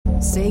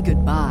Say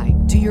goodbye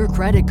to your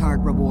credit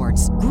card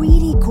rewards.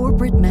 Greedy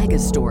corporate mega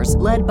stores,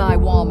 led by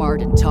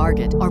Walmart and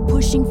Target, are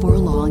pushing for a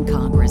law in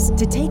Congress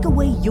to take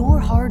away your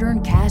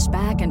hard-earned cash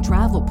back and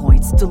travel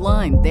points to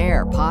line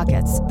their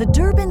pockets. The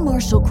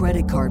Durbin-Marshall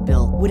credit card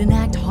bill would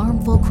enact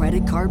harmful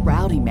credit card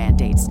routing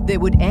mandates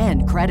that would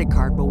end credit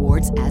card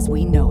rewards as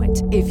we know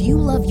it. If you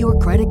love your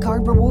credit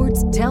card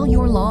rewards, tell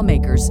your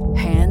lawmakers,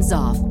 hands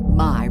off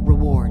my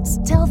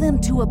rewards. Tell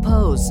them to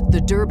oppose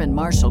the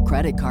Durbin-Marshall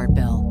credit card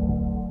bill.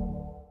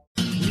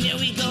 Here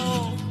we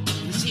go,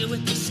 let's hear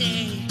what they say.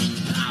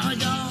 Here we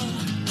go,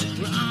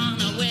 we're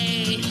on our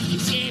way.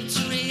 Escape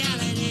to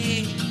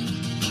reality.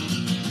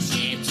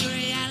 Escape to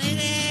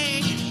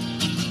reality.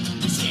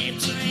 Escape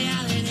to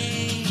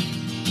reality.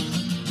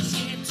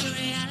 Escape to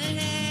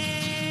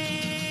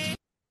reality.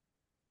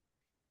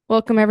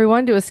 Welcome,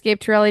 everyone, to Escape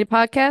to Reality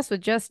podcast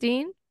with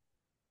Justine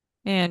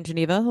and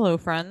Geneva. Hello,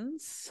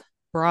 friends.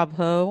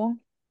 Bravo.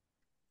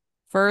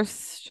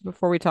 First,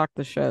 before we talk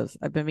the shows,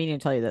 I've been meaning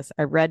to tell you this.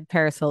 I read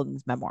Paris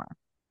Hilton's memoir.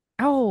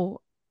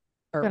 Oh,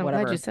 or good, I'm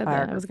whatever. Glad you said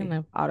that. I was going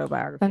to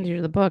autobiography. send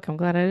you the book. I'm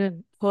glad I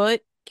did.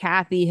 Put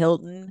Kathy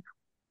Hilton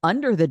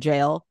under the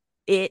jail.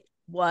 It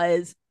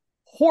was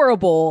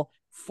horrible.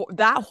 For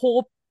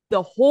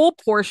the whole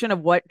portion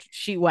of what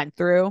she went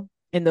through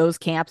in those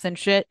camps and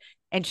shit.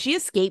 And she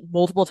escaped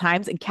multiple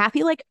times. And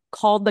Kathy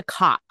called the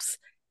cops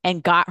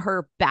and got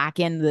her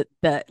back in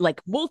the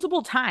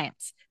multiple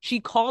times. She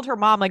called her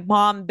mom,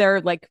 Mom,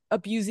 they're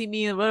abusing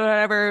me,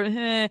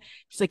 whatever.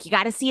 She's like, you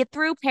got to see it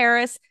through,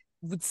 Paris.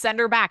 Would send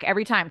her back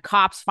every time.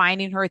 Cops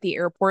finding her at the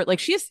airport.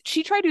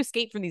 She tried to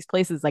escape from these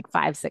places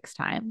 5-6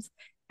 times.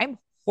 I'm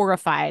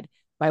horrified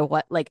by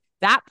what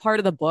that part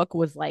of the book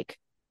was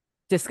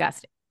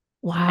disgusting.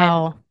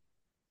 Wow. And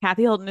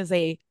Kathy Hilton is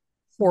a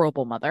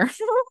horrible mother.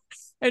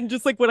 And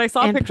just when I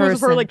saw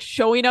pictures of her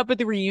showing up at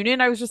the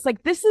reunion, I was just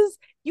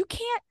you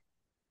can't.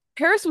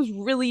 Paris was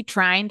really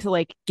trying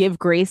to give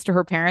grace to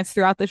her parents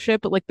throughout the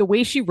shit, but the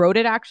way she wrote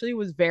it actually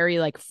was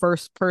very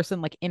first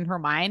person in her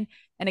mind.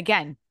 And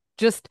again,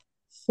 just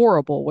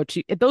horrible what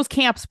those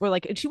camps were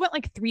and she went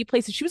 3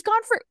 places. She was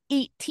gone for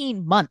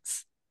 18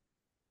 months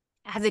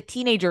as a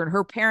teenager, and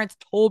her parents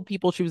told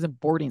people she was in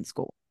boarding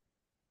school.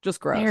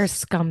 Just gross. They're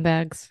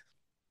scumbags.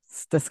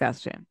 It's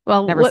disgusting.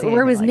 Well,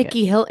 where was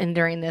Nikki Hilton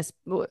during this?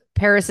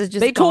 Paris is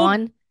just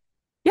gone.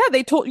 Yeah,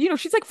 they told,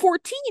 she's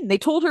 14. They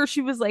told her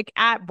she was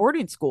at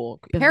boarding school.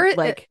 Paris,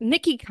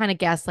 Nikki kind of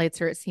gaslights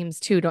her, it seems,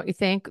 too, don't you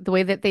think? The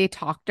way that they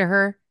talk to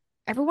her.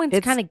 Everyone's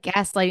kind of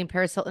gaslighting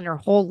Paris Hilton her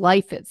whole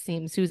life, it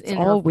seems, who's in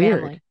her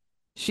weird. family.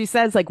 She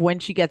says when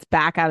she gets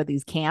back out of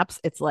these camps,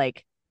 it's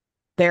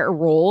their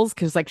roles,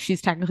 because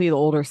she's technically the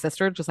older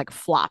sister, just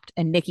flopped.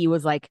 And Nikki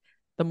was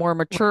the more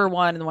mature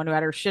one and the one who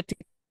had her shit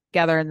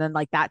together. And then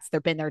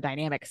they've been their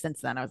dynamic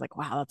since then. I was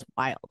wow, that's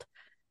wild.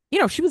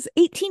 She was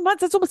 18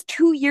 months. That's almost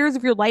 2 years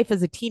of your life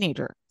as a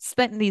teenager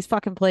spent in these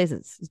fucking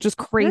places. It's just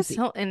crazy.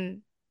 And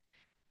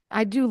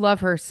I do love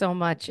her so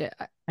much.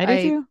 I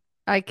do too.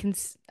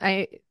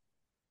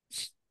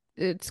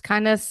 It's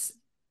kind of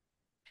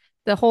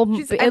the whole,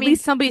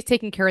 least somebody's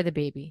taking care of the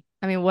baby.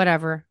 I mean,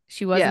 whatever.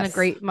 She wasn't a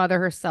great mother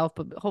herself,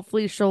 but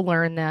hopefully she'll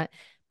learn that.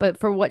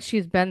 But for what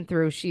she's been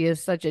through, she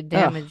is such a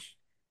damaged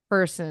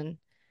person.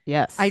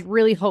 Yes. I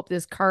really hope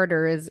this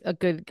Carter is a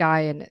good guy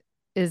and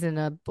isn't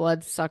a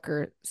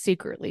bloodsucker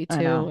secretly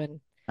too.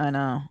 I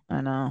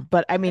know.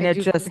 But I mean, I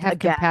just have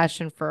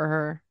compassion for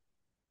her.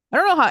 I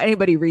don't know how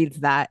anybody reads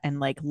that and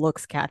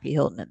looks Kathy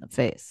Hilton in the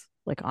face.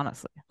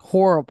 Honestly,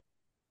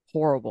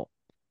 horrible.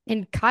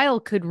 And Kyle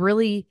could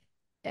really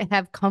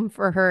have come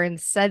for her and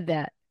said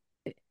that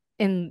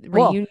in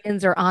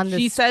reunions or on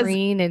the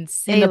screen and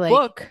say in the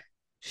book.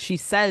 She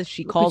says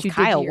she called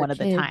Kyle one of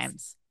the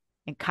times.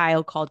 And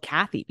Kyle called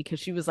Kathy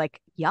because she was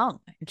young.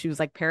 And she was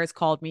Paris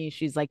called me.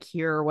 She's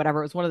here or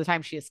whatever. It was one of the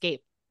times she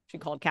escaped. She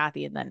called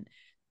Kathy. And then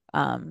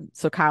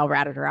so Kyle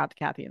ratted her out to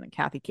Kathy. And then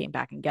Kathy came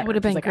back and got her. It would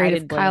have been great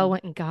if Kyle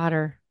went and got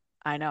her.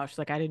 I know. She's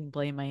I didn't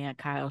blame my Aunt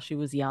Kyle. She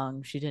was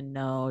young. She didn't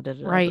know.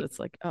 Right. But it's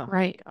oh,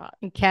 right. God.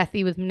 And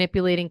Kathy was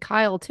manipulating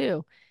Kyle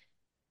too.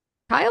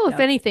 Kyle, if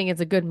anything,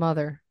 is a good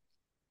mother.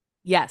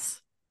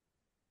 Yes.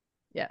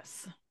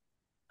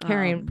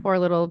 Carrying poor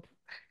little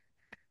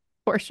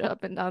Portia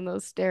up and down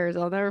those stairs.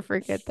 I'll never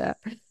forget that.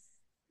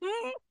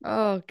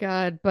 Oh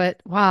God. But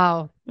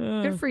wow.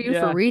 Good for you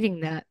for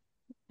reading that.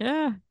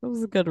 Yeah, it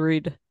was a good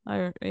read.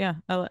 I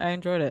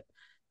enjoyed it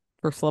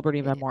for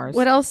celebrity memoirs.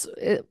 What else?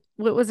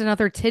 What was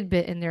another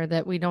tidbit in there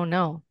that we don't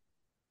know?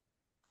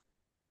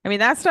 I mean,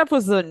 that stuff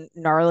was the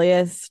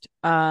gnarliest.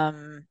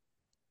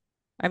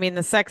 I mean,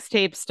 the sex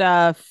tape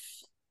stuff,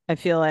 I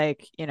feel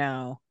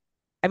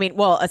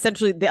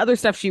essentially the other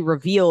stuff she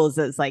reveals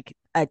is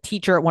a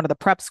teacher at one of the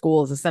prep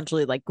schools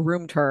essentially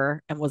groomed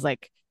her and was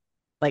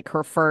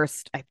her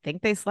first, I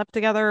think they slept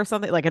together or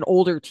something, an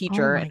older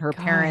teacher, and her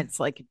parents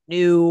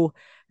knew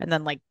and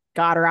then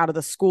got her out of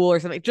the school or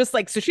something. Just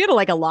so she had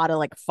a lot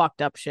of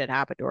fucked up shit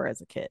happen to her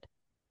as a kid.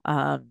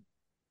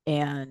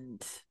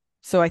 And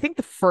so I think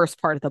the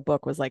first part of the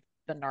book was the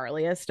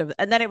gnarliest of,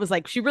 and then it was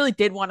she really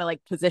did want to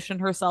position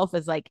herself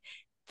as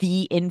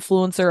the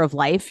influencer of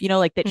life, you know,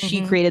 like that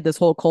she created this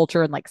whole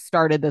culture and like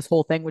started this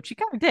whole thing, which she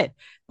kind of did,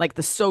 like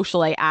the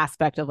socialite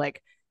aspect of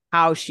like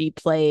how she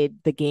played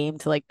the game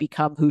to like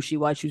become who she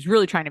was. She was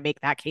really trying to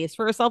make that case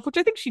for herself, which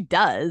I think she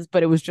does,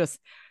 but it was just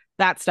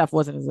that stuff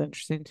wasn't as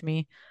interesting to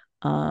me.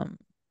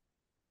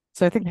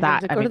 So I think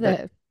that I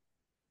mean,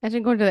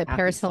 imagine going to that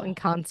Paris Hilton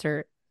stuff.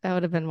 concert. That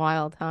would have been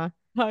wild, huh?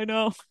 I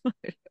know.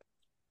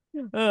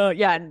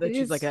 Yeah, and that It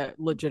she's like is a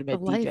the legitimate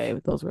DJ.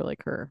 life. Those were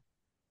like her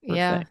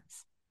Yeah,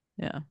 things.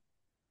 Yeah.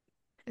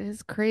 it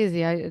is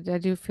crazy. I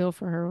do feel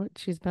for her what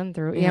she's been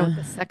through. Yeah, with Yeah.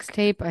 the sex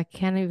tape, I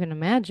can't even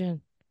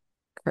imagine.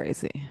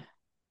 Crazy.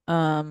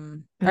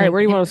 And All right, then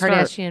where do you Kim want to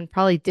start? Kardashian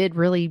probably did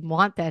really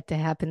want that to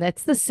happen.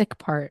 That's the sick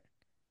part.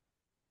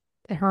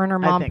 That her and her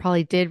I mom think.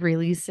 probably did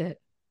release it.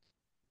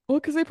 Well,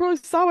 because they probably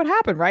saw what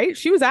happened, right?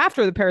 She was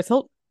after the Paris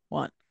Hilton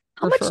one,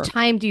 How for much sure.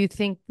 time do you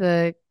think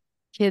the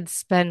kids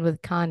spend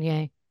with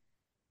Kanye?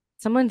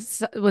 Someone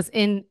was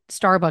in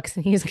Starbucks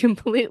and he's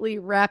completely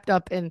wrapped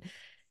up in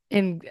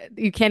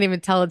you can't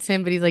even tell it's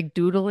him, but he's like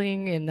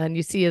doodling, and then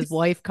you see his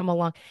wife come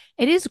along.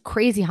 It is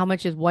crazy how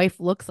much his wife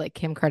looks like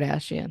Kim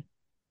Kardashian.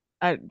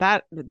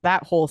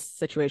 That whole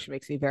situation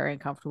makes me very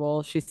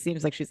uncomfortable. She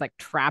seems like she's like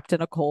trapped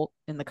in a cult,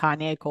 in the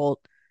Kanye cult.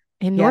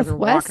 In He has her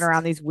walking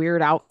around Northwest, these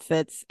weird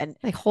outfits, and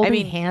like I holding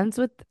mean, hands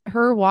with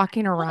her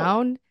walking no,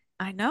 around.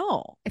 I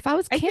know. If I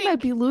was I Kim,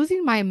 I'd think be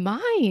losing my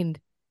mind.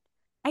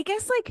 I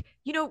guess like,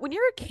 you know, when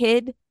you're a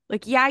kid,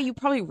 like yeah, you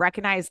probably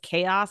recognize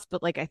chaos,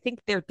 but like I think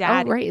their Oh,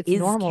 dad right. It's is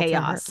normal to her.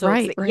 chaos. So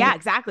it's Right, like, yeah, right.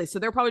 exactly. So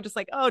they're probably just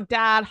like, "Oh,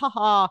 dad,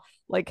 haha."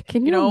 Like,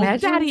 Can you you know,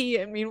 imagine?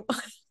 daddy. I mean,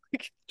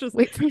 like just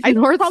Wait for I think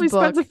he North's probably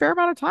spends a book. fair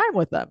amount of time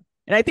with them.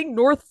 And I think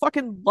North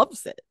fucking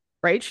loves it,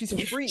 right? She's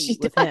free She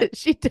with does. him.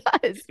 She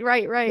does.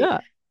 Right, right. Yeah.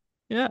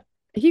 Yeah.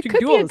 He She can could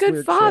do be all a this good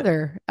weird shit.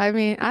 father. I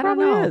mean, He I don't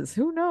probably know. is.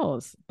 Who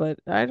knows? But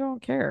I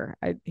don't care.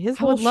 His I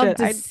whole would love shit.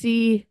 to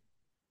see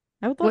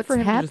I would love for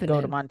what's him to just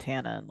go to happening.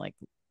 Montana and like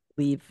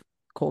leave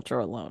culture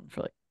alone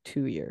for like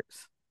 2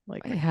 years.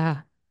 Like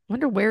Yeah.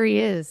 Wonder where he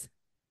is.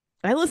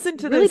 I listened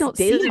We to really this don't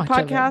see daily much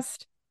of him.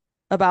 podcast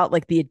about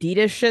like the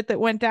Adidas shit that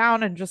went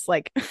down and just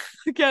like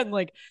again,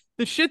 like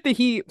the shit that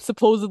he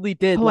supposedly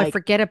did, Oh, I like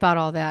forget about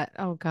all that.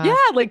 Oh yeah,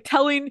 gosh. like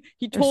telling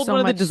he There's told so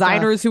one of the much stuff.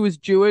 designers who was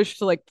Jewish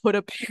to like put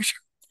a picture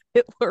of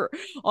Hitler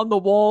on the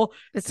wall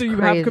It's so you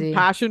have crazy.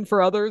 compassion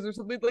for others or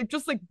something. Like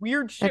just like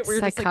weird shit That's where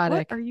you're just like,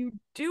 what are psychotic. you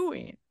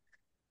doing?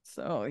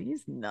 So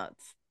he's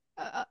nuts.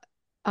 Uh,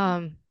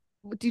 um,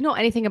 do you know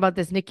anything about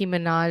this Nicki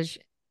Minaj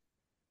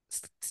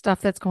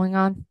stuff that's going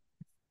on?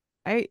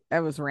 I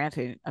was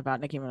ranting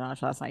about Nicki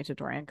Minaj last night to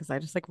Dorian because I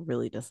just like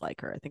really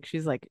dislike her. I think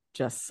she's like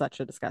just such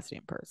a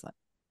disgusting person.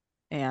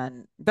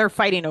 And they're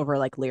fighting over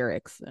like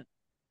lyrics and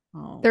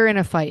They're in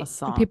a a fight. And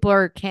song. people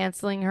are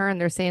canceling her and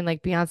they're saying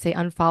like Beyonce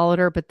unfollowed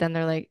her, but then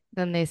they're like,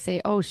 then they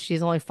say, oh,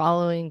 she's only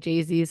following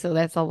Jay-Z, so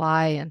that's a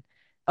lie. And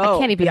I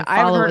can't even I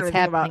haven't follow heard what's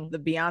anything about happening. the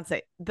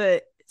Beyonce.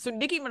 The So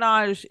Nicki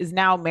Minaj is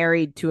now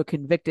married to a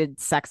convicted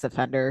sex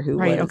offender who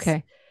Right. was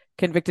Okay.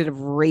 convicted of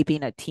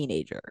raping a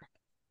teenager.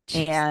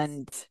 Jesus.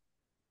 And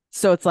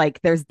so it's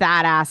like there's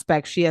that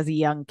aspect. She has a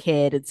young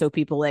kid, and so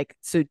people like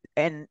so.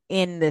 And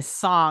in this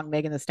song,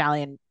 Megan the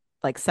Stallion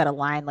like said a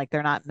line like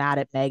they're not mad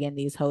at Megan.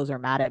 These hoes are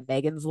mad at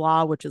Megan's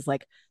law, which is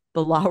like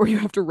the law where you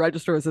have to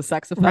register as a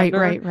sex Right, offender,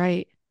 right,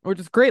 right. which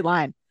is a great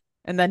line.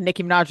 And then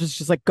Nicki Minaj is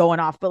just like going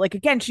off, but like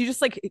again, she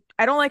just like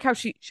I don't like how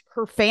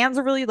her fans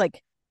are really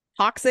like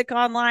toxic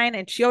online,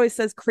 and she always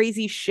says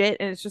crazy shit,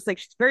 and it's just like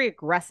she's very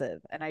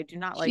aggressive, and I do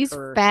not like She's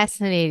her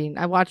fascinating.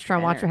 I watched her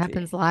on Watch What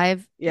Happens energy.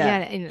 Live. Yeah, Yeah,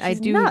 and I she's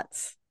do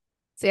nuts.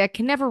 say I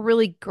can never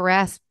really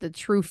grasp the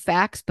true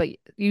facts, but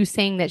you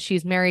saying that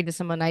she's married to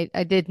someone, I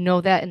did know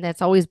that, and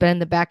that's always been in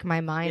the back of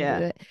my mind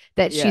Yeah,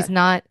 that yeah. she's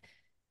not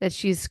that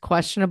she's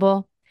questionable.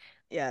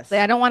 Like, Yes.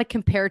 I don't want to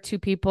compare two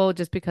people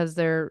just because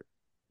they're,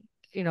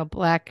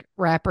 black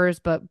rappers,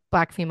 but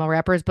black female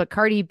rappers. But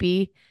Cardi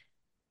B,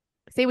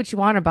 say what you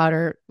want about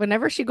her.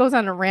 Whenever she goes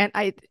on a rant,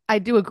 I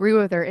do agree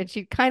with her. And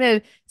she kind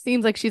of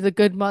seems like she's a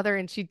good mother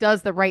and she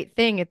does the right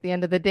thing at the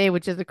end of the day,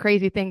 which is a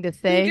crazy thing to Two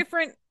say.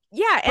 different.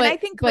 Yeah, and I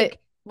think But like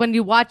when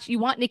you want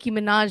Nicki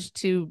Minaj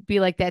to be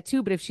like that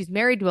too. But if she's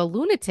married to a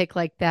lunatic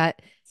like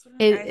that,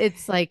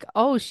 it's like,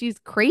 oh, she's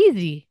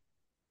crazy.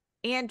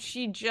 and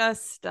she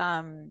just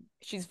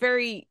she's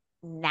very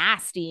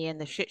nasty in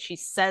the shit she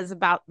says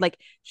about like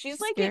she's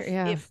She's like scary.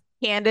 Yeah. if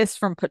Candace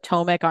from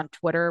Potomac on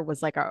Twitter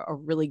was like a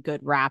really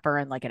good rapper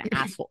and like an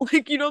asshole.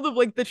 Like, you know,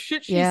 the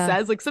shit she Yeah.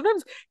 says. Like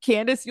sometimes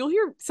Candace, you'll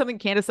hear something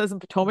Candace says in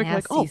Potomac, you're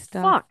like, Nasty oh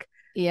stuff. fuck.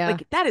 Yeah.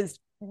 Like that is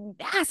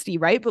nasty,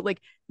 right? But like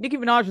Nicki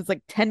Minaj is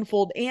like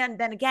tenfold. And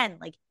then again,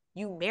 like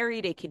you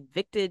married a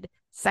convicted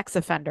sex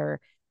offender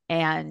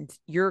and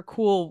you're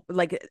cool.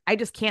 Like I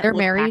just can't They're look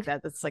back married.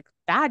 at that. It's like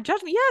bad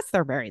judgment. Yes,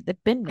 they're married.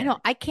 They've been I know.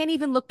 married. I can't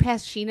even look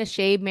past Sheena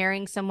Shea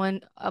marrying someone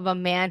of a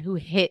man who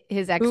hit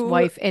his Who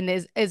ex-wife and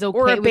is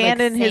or okay with like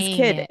abandon his saying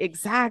kid. it.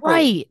 Exactly.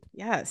 Right.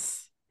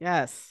 Yes.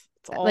 Yes.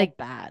 It's all Like,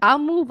 bad. I'll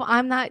move.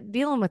 I'm not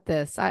dealing with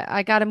this.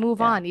 I got to move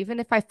Yeah. on. Even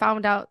if I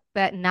found out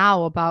that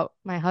now about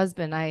my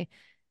husband,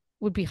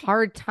 would be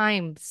hard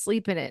time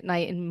sleeping at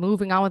night and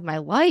moving on with my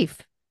life.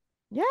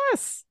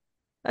 Yes.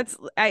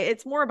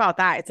 It's more about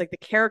that. It's like the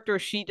character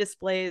she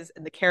displays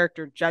and the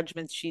character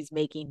judgments she's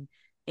making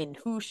in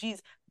who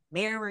she's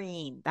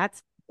marrying.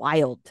 That's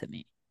wild to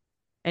me.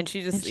 And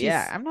she just,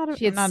 yeah, I'm not.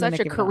 She had such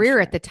a career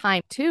at the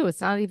time too.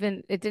 It's not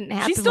even. It didn't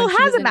happen. She still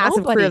has a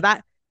massive career.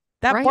 That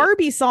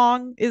Barbie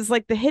song is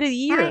like the hit of the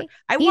year.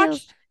 I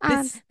watched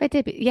this.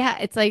 Yeah,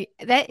 it's like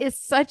that is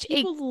such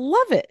people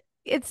love it.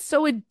 It's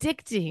so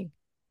addicting.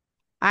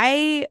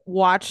 I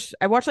watched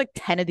like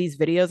 10 of these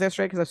videos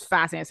yesterday because I was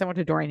fascinated. I sent one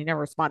to Dorian. He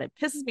never responded.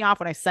 It pisses me off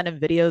when I send him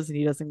videos and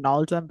he doesn't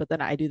acknowledge them, but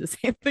then I do the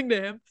same thing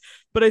to him.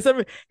 But I sent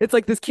him, it's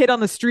like this kid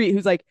on the street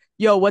who's like,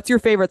 yo, what's your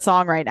favorite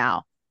song right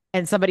now?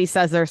 And somebody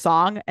says their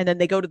song, and then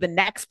they go to the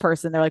next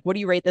person. They're like, what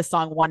do you rate this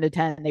song 1 to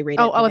 10? And they rate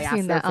it. And I've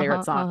seen that. Their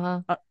favorite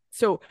song.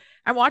 So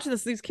I'm watching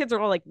this. These kids are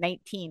all like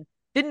 19.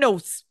 Didn't know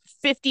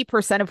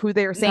 50% of who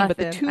they were saying, but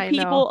the two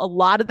people, a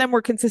lot of them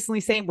were consistently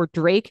saying were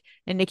Drake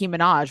and Nicki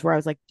Minaj, where I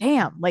was like,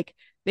 damn, like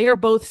they are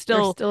both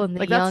still in the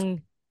like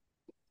young.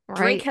 Right?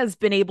 Drake has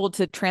been able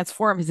to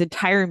transform his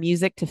entire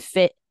music to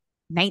fit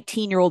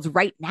 19-year-olds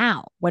right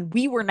now. When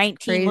we were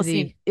 19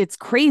 listening, it's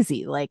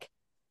crazy. Like,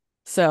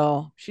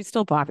 so she's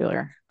still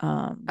popular.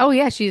 Oh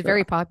yeah, she's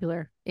very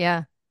popular.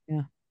 Yeah.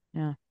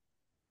 All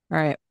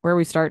right, where are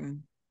we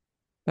starting?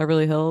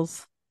 Beverly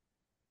Hills.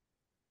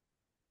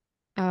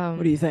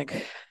 What do you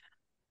think?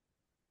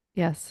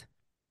 Yes.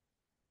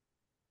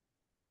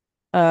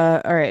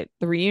 All right,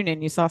 the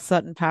reunion. You saw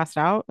Sutton passed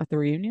out at the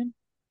reunion.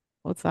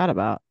 What's that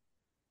about?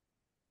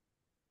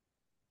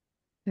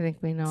 I think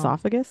we know.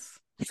 Esophagus?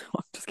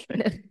 I'm just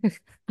kidding.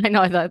 I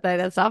know. I thought that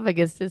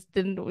esophagus just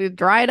didn't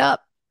dry it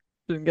up.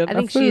 Didn't get I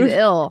think food. she's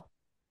ill.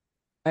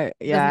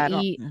 Yeah,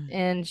 doesn't eat,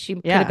 and she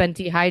could have been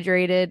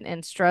dehydrated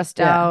and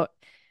stressed out.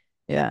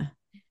 Yeah.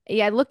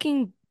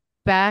 Looking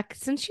back,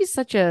 since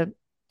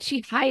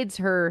she hides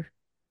her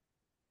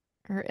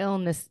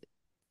illness,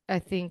 I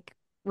think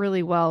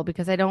really well,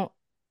 because I don't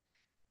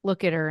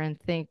look at her and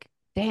think,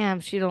 damn,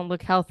 she don't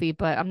look healthy,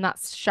 but I'm not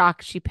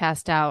shocked she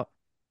passed out.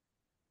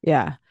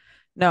 Yeah.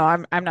 No,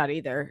 I'm not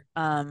either.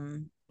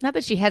 Not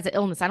that she has an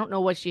illness. I don't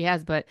know what she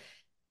has, but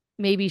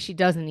maybe she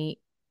doesn't eat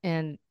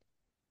and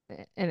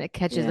it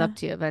catches up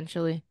to you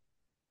eventually.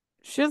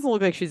 She doesn't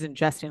look like she's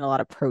ingesting a lot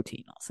of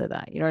protein. I'll say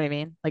that. You know what I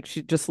mean? Like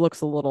she just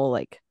looks a little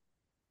like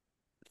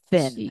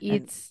thin. She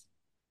eats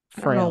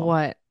I don't know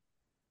what.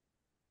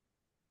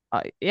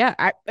 Now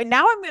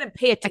I'm gonna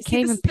pay attention. I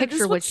can't even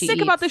picture what she eats.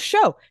 Sick about this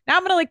show. Now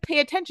I'm gonna like pay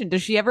attention.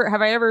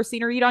 Have I ever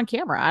seen her eat on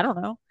camera? I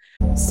don't know.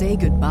 Say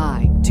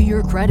goodbye to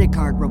your credit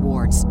card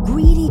rewards.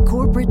 Greedy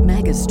corporate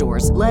mega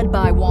stores, led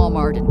by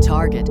Walmart and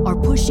Target, are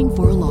pushing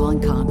for a law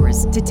in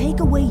Congress to take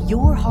away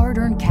your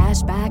hard-earned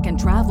cash back and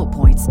travel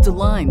points to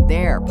line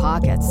their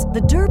pockets.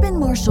 The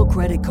Durbin-Marshall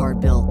credit card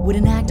bill would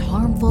enact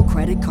harmful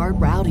credit card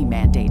routing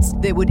mandates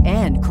that would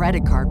end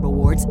credit card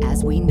rewards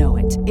as we know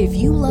it. If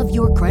you love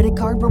your credit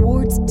card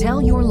rewards,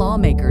 tell your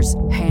lawmakers,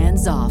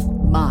 hands off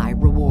my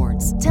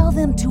rewards. Tell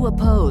them to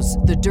oppose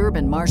the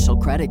Durbin-Marshall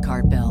credit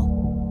card bill.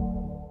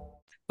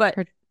 But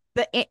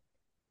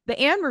the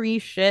Anne Marie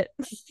shit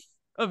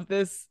of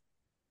this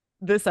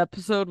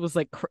episode was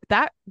like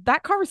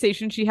that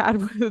conversation she had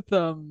with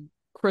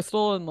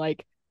Crystal, and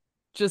like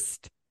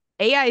just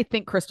I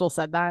think Crystal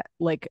said that.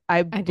 Like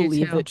I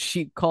believe that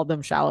she called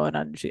them shallow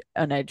and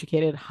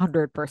uneducated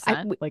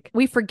 100%. Like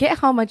we forget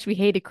how much we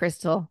hated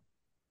Crystal.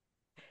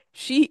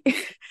 She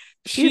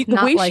the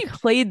way she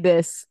played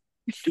this.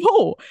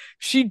 No,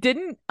 she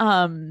didn't.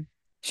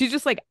 She's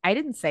just like, I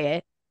didn't say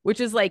it, which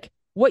is like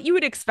what you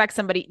would expect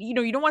somebody, you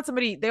don't want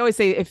somebody, they always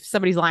say if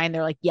somebody's lying,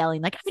 they're like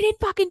yelling, like, I didn't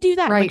fucking do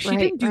that. Right, like, she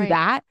didn't do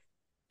that.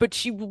 But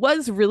she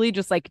was really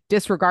just like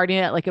disregarding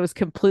it. Like it was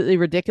completely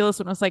ridiculous.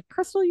 And I was like,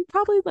 Crystal, you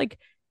probably like,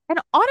 and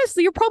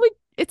honestly,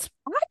 it's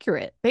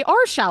accurate. They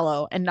are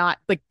shallow and not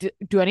like,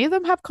 do any of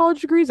them have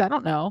college degrees? I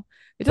don't know.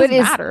 It doesn't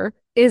matter.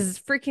 Is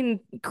freaking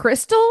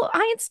Crystal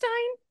Einstein?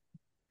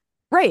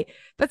 Right.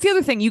 That's the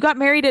other thing. You got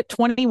married at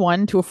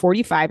 21 to a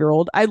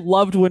 45-year-old. I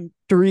loved when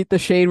Dorit the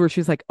Shade where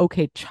she's like,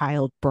 okay,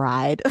 child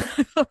bride.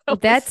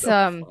 That's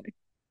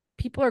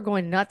people are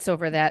going nuts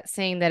over that,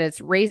 saying that it's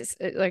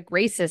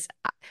racist.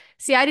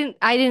 See, I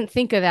didn't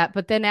think of that,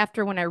 but then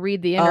after when I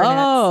read the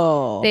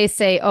internet, they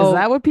say, is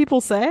that what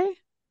people say?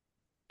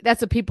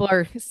 That's what people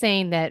are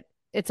saying, that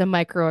it's a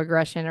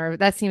microaggression, or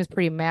that seems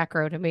pretty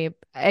macro to me.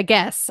 I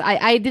guess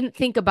I didn't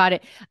think about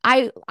it.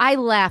 I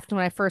laughed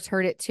when I first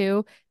heard it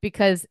too,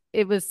 because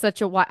it was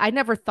such I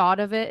never thought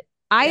of it.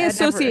 I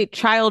associate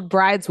child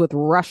brides with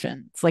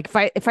Russians. Like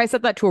if I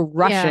said that to a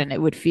Russian,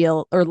 it would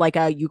feel, or like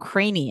a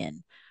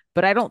Ukrainian,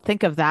 but I don't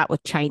think of that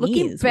with Chinese.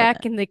 Looking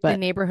back in the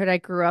neighborhood I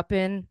grew up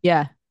in,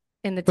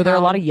 in the were there a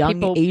lot of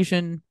young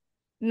Asian?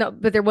 No,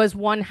 but there was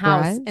one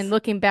house, brides? And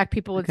looking back,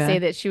 people would say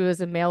that she was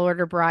a mail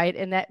order bride,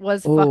 and that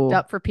was fucked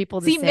up for people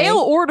to say. Mail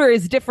order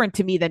is different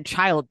to me than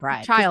child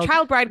bride.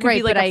 Child bride could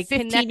be like a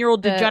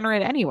 15-year-old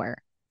degenerate anywhere.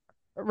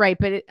 Right,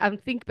 but I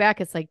think back,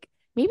 it's like,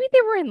 maybe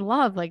they were in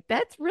love. Like,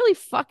 that's really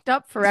fucked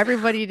up for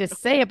everybody to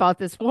say about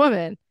this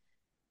woman.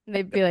 And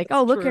they'd be like,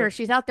 "Oh, look at her.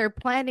 She's out there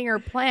planting her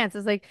plants."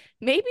 It's like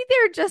maybe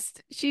they're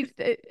just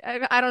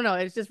I don't know.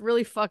 It's just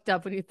really fucked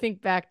up when you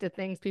think back to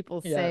things people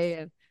say,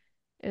 and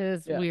it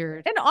is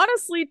weird. And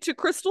honestly, to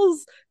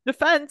Crystal's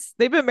defense,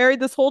 they've been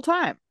married this whole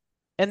time,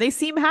 and they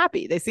seem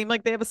happy. They seem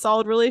like they have a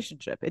solid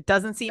relationship. It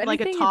doesn't seem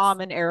like a Tom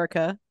and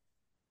Erica.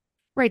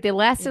 Right. They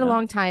lasted a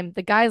long time.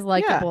 The guy's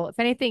likable. If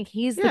anything,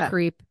 he's the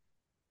creep.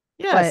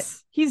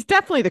 Yes, he's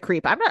definitely the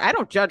creep. I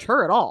don't judge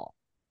her at all.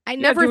 I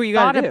never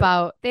thought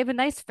about, they have a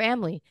nice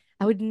family.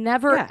 I would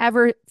never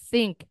ever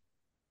think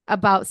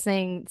about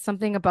saying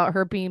something about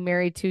her being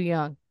married too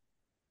young.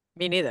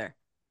 Me neither.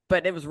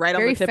 But it was right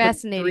on the tip Very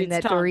fascinating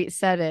that Dorit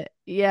said it.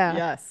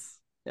 Yeah.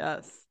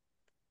 Yes.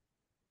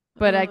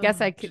 But I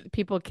guess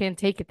people can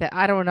take it that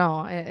I don't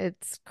know.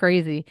 It's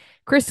crazy.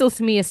 Crystal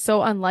to me is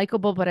so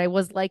unlikable, but I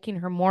was liking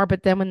her more.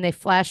 But then when they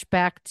flash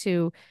back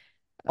to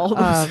all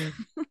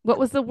what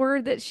was the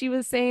word that she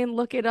was saying?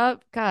 Look it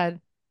up. God.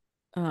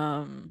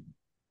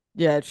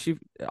 Yeah,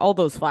 all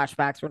those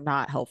flashbacks were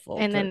not helpful.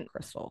 And then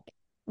Crystal,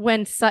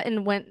 when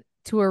Sutton went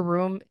to her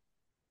room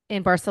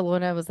in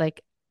Barcelona, was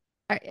like,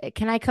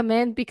 "Can I come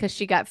in?" Because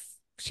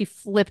she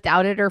flipped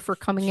out at her for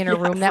coming in her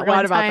room that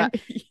one time.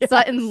 Yes.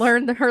 Sutton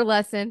learned her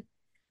lesson.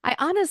 I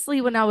honestly,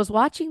 when I was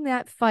watching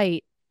that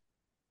fight,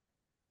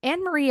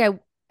 Anne Marie,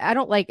 I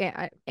don't like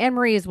Anne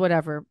Marie is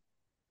whatever,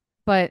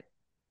 but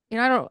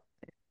I don't.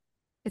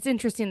 It's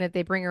interesting that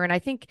they bring her in. I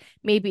think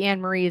maybe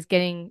Anne Marie is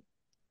getting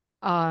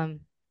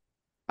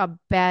a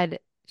bad.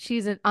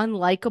 She's an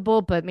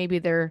unlikable, but maybe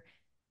they're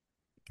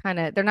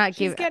not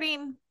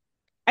giving.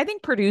 I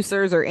think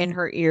producers are in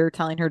her ear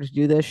telling her to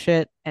do this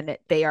shit, and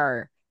they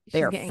are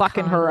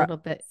fucking her a little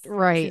bit.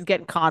 Right. She's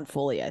getting conned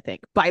fully, I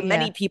think, by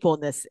many people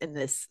in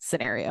this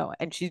scenario,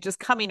 and she's just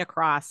coming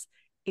across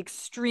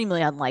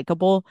extremely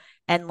unlikable,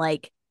 and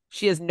like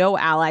she has no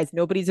allies.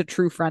 Nobody's a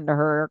true friend to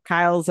her.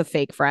 Kyle's a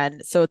fake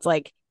friend, so it's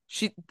like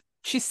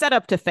she's set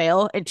up to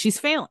fail, and she's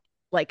failing.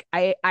 Like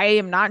I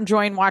am not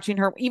enjoying watching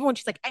her, even when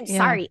she's like, "I'm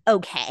sorry,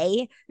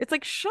 okay." It's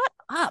like, shut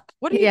up.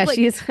 What?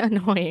 She's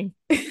annoying.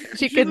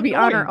 She could be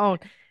on her own,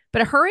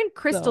 but her and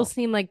Crystal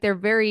seem like they're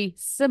very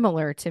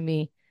similar to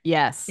me.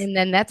 Yes, and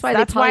then that's why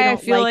I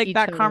feel like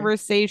that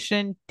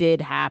conversation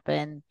did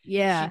happen.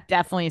 Yeah, she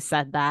definitely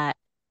said that,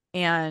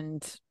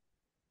 and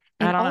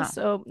I don't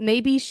know.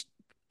 Maybe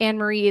Anne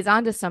Marie is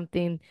onto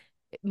something.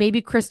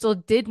 Maybe Crystal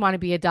did want to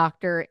be a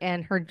doctor,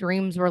 and her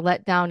dreams were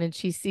let down, and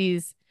she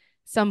sees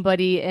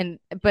somebody,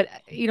 but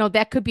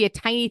that could be a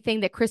tiny thing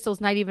that Crystal's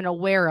not even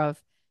aware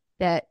of.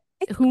 That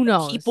who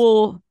knows?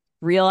 People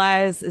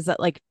realize is that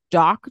like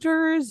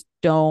doctors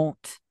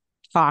don't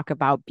talk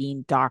about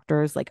being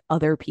doctors like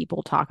other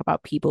people talk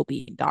about people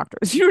being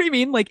doctors. You know what I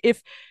mean? Like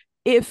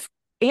if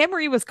Anne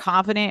Marie was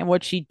confident in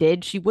what she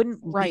did, she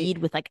wouldn't lead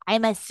with like,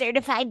 "I'm a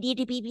certified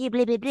DDP,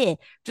 blah, blah, blah."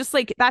 Just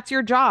like that's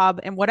your job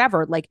and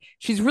whatever. Like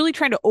she's really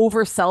trying to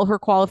oversell her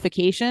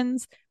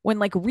qualifications when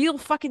like real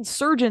fucking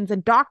surgeons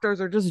and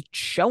doctors are just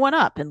showing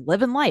up and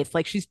living life.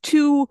 Like she's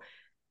too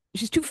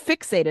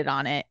fixated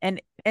on it,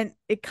 and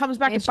it comes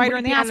back and bite her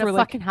in the ass. On a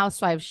fucking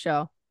Housewives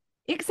show.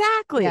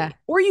 Exactly. Yeah.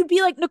 Or you'd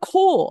be like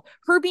Nicole.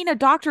 Her being a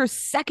doctor is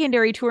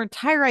secondary to her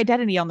entire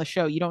identity on the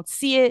show. You don't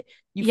see it.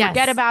 You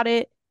forget about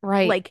it.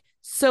 Right. Like,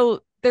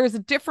 so there's a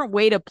different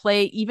way to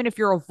play, even if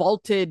you're a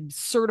vaulted,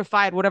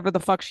 certified, whatever the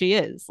fuck she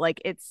is.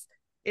 Like it's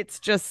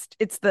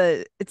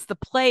the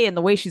play and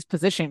the way she's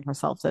positioning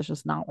herself that's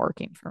just not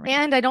working for me.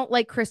 And I don't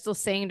like Crystal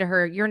saying to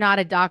her, "You're not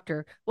a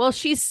doctor." Well,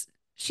 she's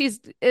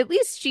at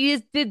least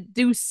did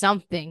do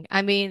something.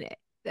 I mean,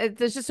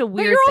 there's just a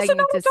weird thing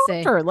to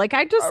say. Like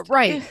I just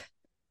right.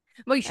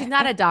 Well, she's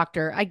not a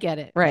doctor. I get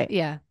it. Right.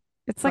 Yeah.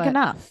 It's like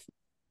enough.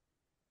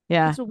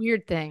 Yeah. It's a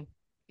weird thing.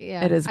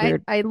 Yeah. It is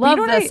weird. I love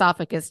the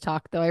esophagus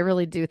talk, though. I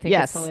really do think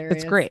it's hilarious.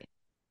 It's great.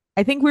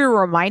 I think we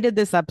were reminded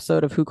this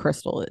episode of who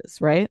Crystal is,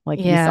 right? Like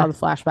we saw the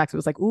flashbacks. It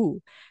was like,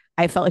 ooh,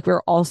 I felt like we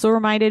were also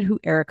reminded who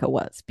Erica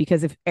was,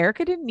 because if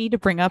Erica didn't need to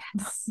bring up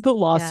the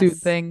lawsuit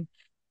thing,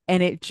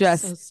 and it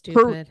just so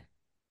stupid.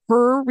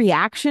 Her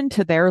reaction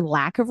to their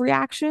lack of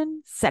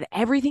reaction said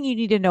everything you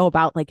need to know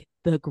about like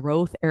the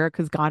growth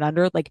Erica's gone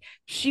under. Like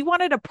she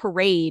wanted a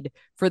parade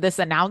for this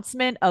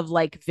announcement of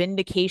like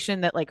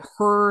vindication that like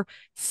her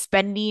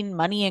spending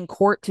money in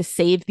court to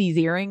save these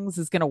earrings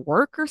is going to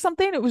work or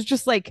something. It was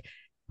just like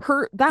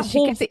Did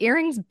she get the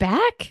earrings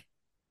back?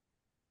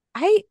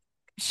 I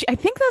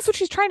think that's what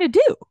she's trying to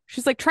do.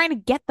 She's like trying to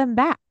get them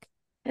back.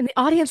 And the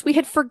audience, we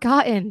had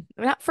forgotten,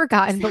 not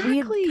forgotten, but we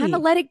had kind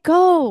of let it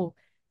go.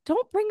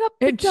 Don't bring up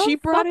the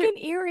fucking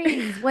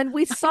earrings. When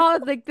we saw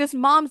like this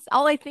mom's,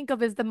 all I think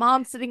of is the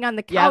mom sitting on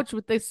the couch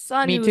with the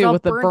son. Me too,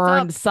 with the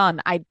burned son.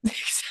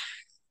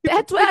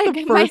 That's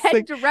what my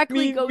head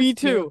directly goes to. Me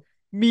too.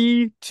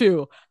 Me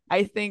too.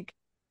 I think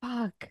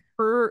fuck.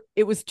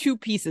 It was two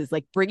pieces,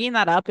 like bringing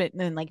that up and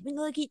then like,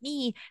 look at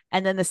me.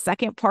 And then the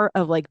second part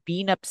of like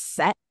being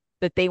upset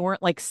that they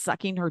weren't like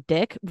sucking her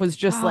dick was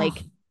just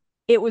like,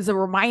 it was a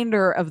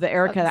reminder of the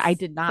Erica that I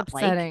did not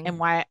like, and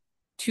why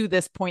to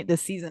this point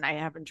this season I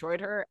have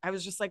enjoyed her. I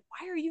was just like,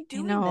 why are you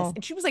doing this?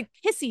 And she was like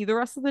pissy the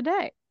rest of the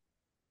day.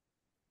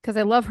 because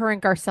I love her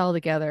and Garcelle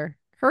together.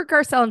 Her,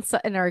 Garcelle, and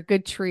Sutton are a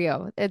good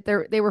trio.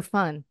 They were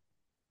fun.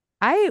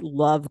 I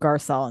love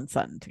Garcelle and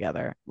Sutton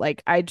together.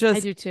 Like I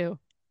do too.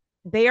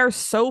 they are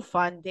so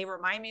fun. They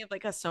remind me of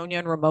like a Sonia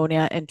and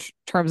Ramona in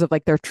terms of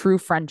like their true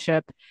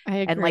friendship I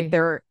and like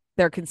agree.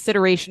 their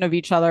consideration of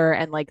each other,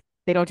 and like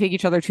they don't take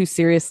each other too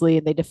seriously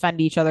and they defend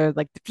each other.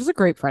 Like just a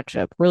great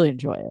friendship. Really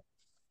enjoy it.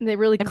 They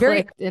really And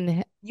very clicked,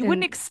 and you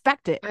wouldn't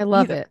expect it I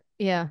love either. it.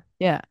 Yeah,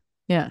 Yeah.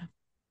 Yeah.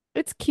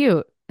 it's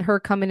cute. Her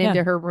coming Yeah.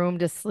 into her room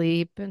to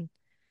sleep, and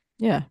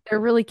Yeah. they're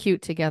really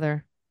cute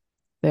together.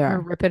 They Her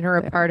are. ripping her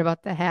They are. apart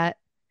about the hat.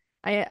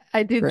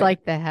 I did Great.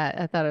 like the hat.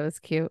 I thought it was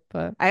cute,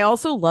 but I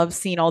also love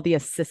seeing all the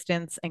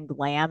assistants and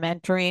glam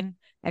entering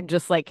and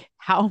just like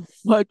how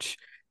much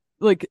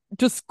like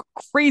just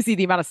crazy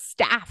the amount of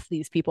staff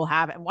these people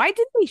have. And why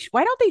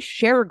don't they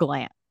share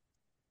glam?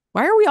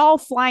 Why are we all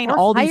flying or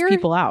all these hire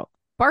people out?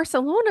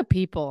 Barcelona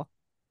people.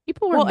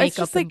 People wear Well, it's makeup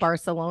just in like,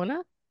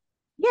 Barcelona.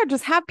 yeah,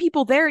 just have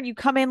people there and you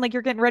come in like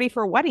you're getting ready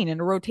for a wedding in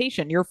a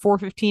rotation. You're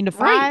 4:15 to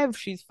Right. 5,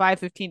 she's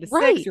 5:15 to 6,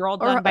 Right. you're all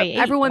done Or by 8.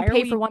 everyone Why are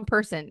pay for we one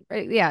person.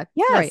 Right. Yeah. Right.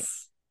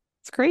 Yes.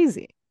 It's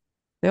crazy.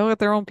 They all got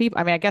their own people.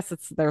 I mean, I guess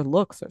it's their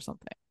looks or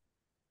something.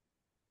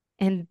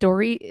 And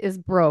Dory is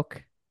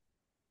broke.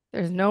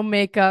 There's no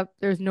makeup.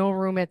 There's no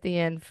room at the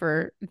end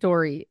for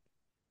Dory.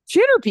 She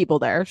had her people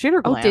there. She had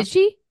her Oh, did glam.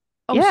 she?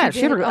 Oh, she Yeah,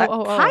 she had did. her.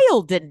 Oh.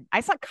 Kyle didn't. I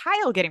saw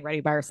Kyle getting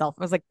ready by herself.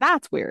 I was like,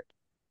 that's weird.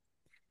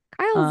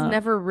 Kyle's Um,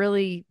 never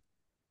really.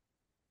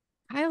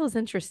 Kyle is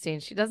interesting.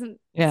 She doesn't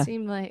yeah,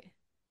 seem like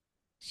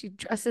she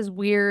dresses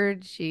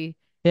weird.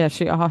 yeah.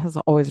 She has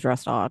always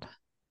dressed odd.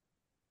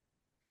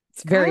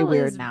 It's very Kyle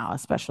weird is now,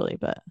 especially.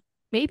 But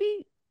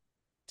maybe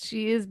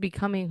she is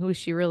becoming who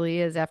she really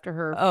is after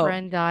her oh,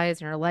 friend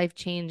dies and her life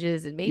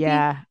changes. And maybe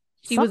yeah,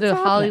 she was something's a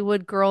happening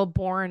Hollywood girl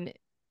born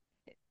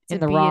to in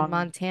the be in wrong.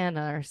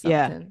 Montana or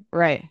Yeah, something.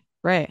 right,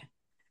 right.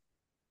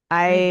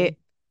 I Maybe.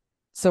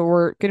 so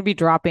we're gonna be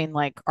dropping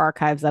like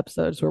archives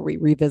episodes where we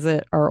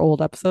revisit our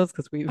old episodes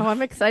because we've Oh,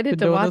 I'm excited been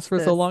to doing this watch for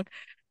so this. long.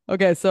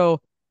 Okay,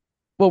 so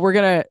well, we're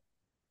gonna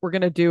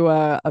do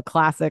a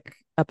classic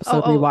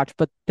episode Oh, rewatch,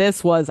 but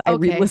this was I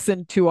okay.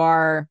 re-listened to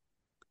our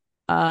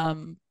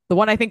the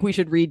one I think we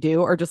should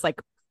redo or just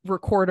like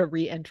record a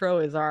re-intro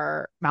is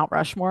our Mount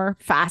Rushmore.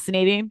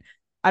 Fascinating.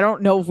 I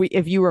don't know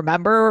if you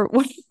remember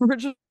what the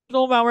original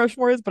Mount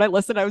Rushmore is, but I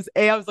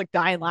was like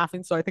dying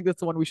laughing, so I think that's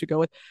the one we should go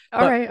with.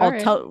 All But right. All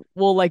right.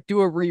 we'll like do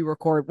a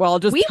re-record. Well, I'll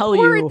just We tell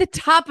were at you. the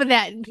top of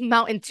that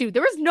mountain too.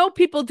 There was no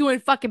people doing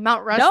fucking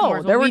Mount No, Rushmores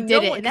when there were we did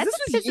no it, one and because that's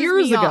this what was pisses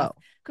years me off ago.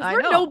 because I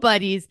we're know.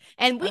 nobodies,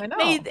 and I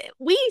know.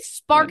 we I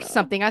sparked know.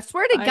 something. I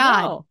swear to I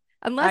God, know.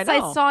 I unless I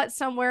know. saw it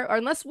somewhere, or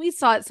unless we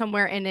saw it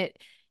somewhere in it,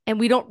 and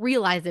we don't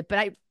realize it. But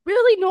I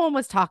really no one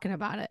was talking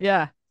about it.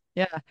 Yeah.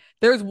 Yeah.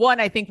 There's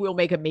one I think we'll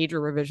make a major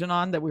revision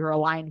on that we were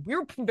aligned. We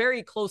were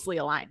very closely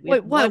aligned. We had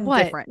Wait, what? one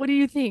What? different. What do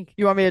you think?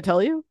 You want me to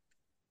tell you?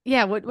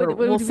 Yeah. Or What we'll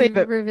would we save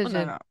it. Oh, no,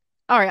 revision? no.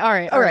 All right. All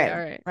right. All All right. right. All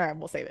right. All right.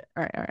 We'll save it.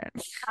 All right.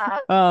 All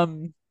Uh,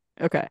 right.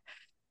 Okay.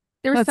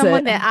 there was That's it.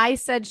 someone that I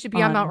said should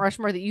be on Mount On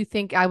Rushmore that you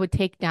think I would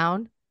take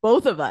down.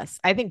 both of us.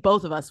 I think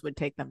both of us would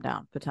take them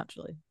down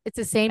potentially It's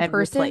the same and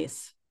person.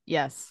 replace.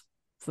 Yes.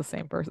 It's the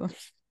same person.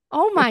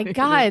 Oh my It is.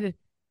 God.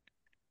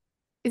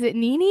 Is it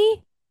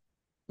Nini?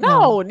 No.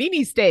 No,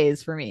 Nini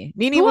stays for me.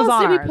 Nini Who was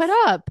else on did we put ours.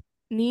 up?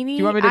 Do you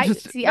Nini. want me to I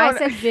just see. no, I no.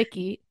 said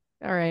Vicky.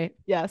 All right.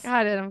 Yes.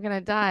 Got it. I'm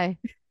gonna die.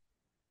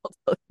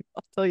 I'll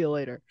tell you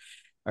later.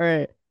 All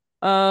right.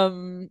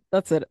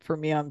 That's it for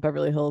me on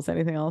Beverly Hills.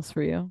 Anything else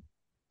for you?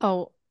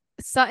 Oh,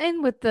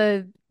 Sutton with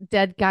the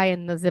dead guy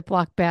in the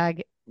Ziploc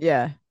bag.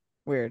 Yeah.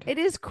 Weird. It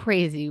is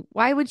crazy.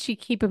 Why would she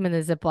keep him in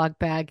the Ziploc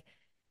bag?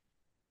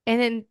 And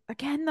then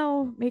Again,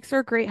 though, makes her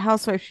a great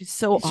housewife. She's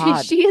so she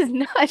odd. she is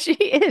not. She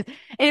is.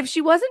 And if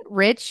she wasn't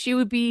rich, she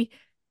would be.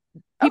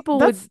 Oh, People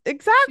would. that's She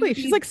exactly. would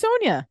She's be like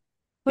Sonia.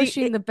 The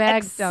pushing the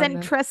bags down the.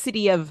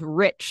 eccentricity of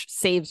rich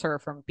saves her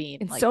from being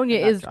And like Sonia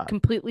in that is job.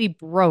 completely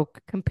broke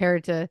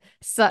compared to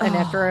Sutton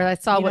after Oh, I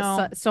saw you what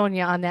know,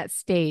 Sonia on that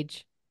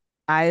stage.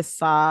 I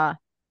saw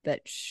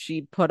that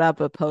she put up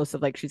a post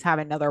of like she's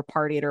having another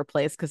party at her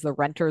place because the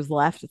renters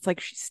left. It's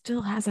like she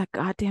still has that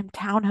goddamn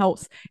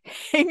townhouse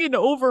hanging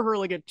over her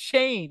like a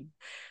chain.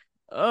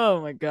 Oh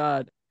my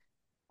God.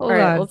 All Hold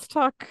right, on. let's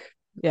talk.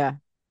 Yeah.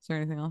 Is there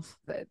anything else?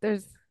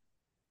 There's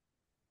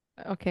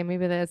okay,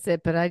 maybe that's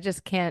it, but I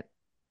just can't.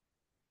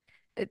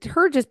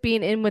 Her just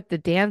being in with the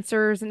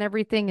dancers and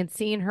everything and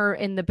seeing her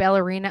in the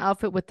ballerina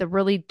outfit with the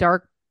really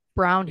dark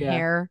brown Yeah.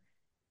 hair,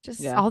 just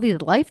Yeah. all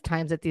these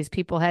lifetimes that these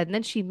people had. And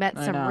then she met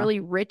I some know. really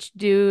rich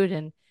dude.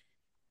 And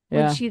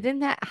when Yeah. she's in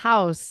that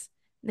house,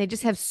 they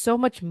just have so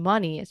much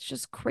money. It's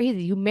just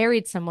crazy. You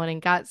married someone and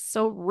got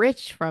so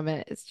rich from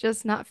it. It's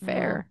just not I know.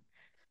 fair.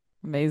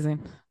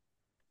 Amazing.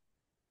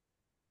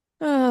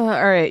 All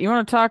right. You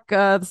want to talk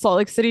the Salt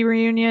Lake City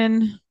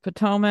reunion,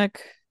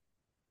 Potomac?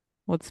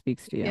 What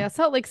speaks to you? Yeah,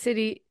 Salt Lake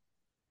City.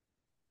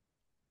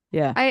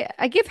 Yeah.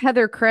 I give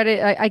Heather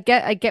credit. I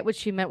get what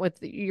she meant with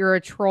you're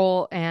a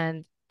troll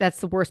and that's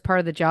the worst part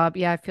of the job.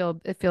 Yeah, I feel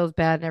it feels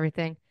bad and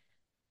everything.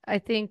 I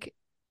think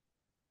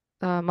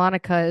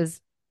Monica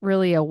is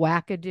really a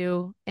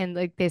wackadoo. And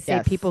like they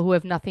say, people who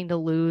have nothing to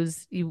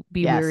lose, you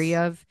be weary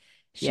of.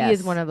 She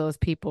is one of those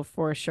people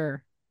for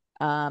sure.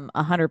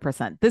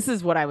 100%. This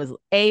is what I was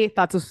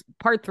thought was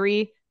part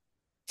 3.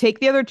 Take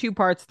the other 2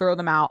 parts, throw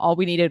them out. All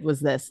we needed was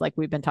this, like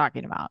we've been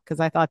talking about, because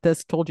I thought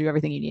this told you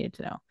everything you needed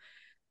to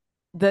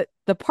know.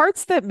 The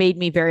parts that made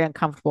me very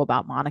uncomfortable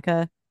about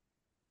Monica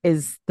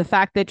is the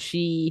fact that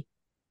she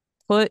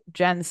put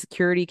Jen's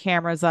security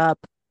cameras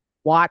up,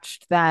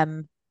 watched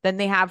them. Then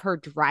they have her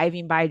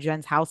driving by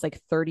Jen's house like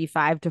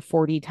 35 to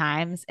 40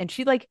 times. And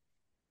she like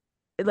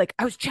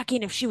I was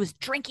checking if she was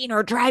drinking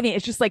or driving.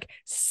 It's just like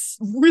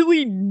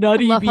really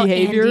nutty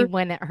behavior. Andy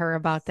went at her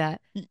about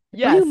that. Yes,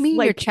 what do you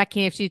mean you're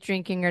checking if she's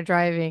drinking or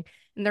driving?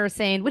 And they're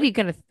saying, what are you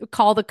going to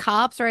call the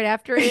cops right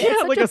after it?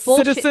 Yeah, like a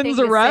citizen's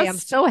arrest. I'm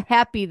so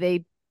happy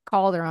they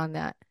called her on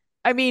that.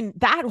 I mean,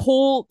 that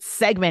whole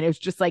segment is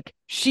just like,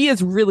 she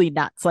is really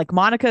nuts. Like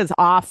Monica is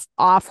off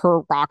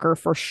her rocker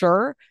for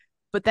sure.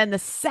 But then the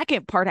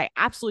second part I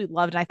absolutely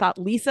loved. And I thought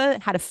Lisa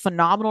had a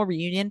phenomenal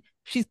reunion.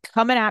 She's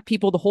coming at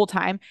people the whole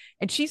time.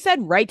 And she said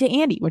right to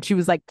Andy when she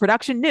was like,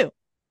 production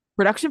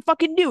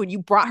fucking knew. And you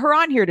brought her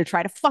on here to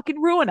try to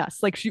fucking ruin us.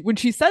 Like when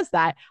she says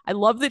that, I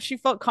love that she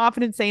felt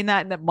confident saying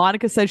that. And that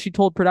Monica says she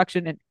told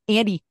production, and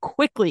Andy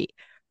quickly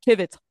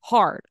pivots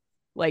hard,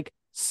 like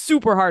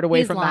super hard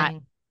away from lying.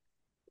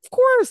 That. Of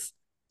course.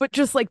 But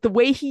just like the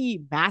way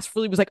he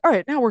masterfully was like, all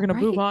right, now we're going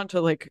to move on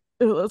to like,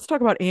 let's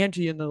talk about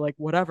Angie and the like,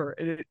 whatever.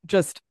 It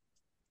just,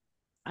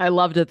 I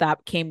loved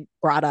that came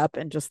brought up,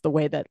 and just the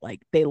way that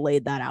like they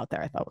laid that out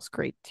there, I thought was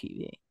great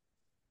TV.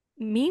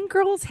 Mean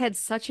Girls had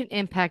such an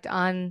impact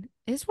on,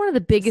 it's one of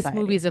the biggest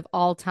movies of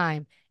all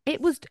time.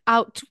 It was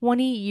out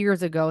 20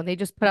 years ago and they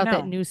just put out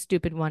that new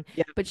stupid one.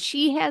 Yeah. But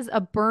she has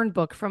a burn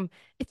book from,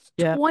 it's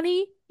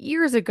 20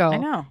 years ago. I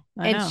know.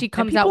 And she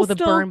comes out with a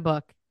burn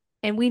book.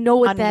 And we know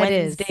what that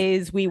is. On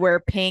Wednesdays, we wear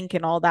pink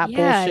and all that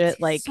bullshit.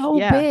 It's like so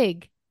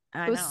big.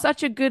 It was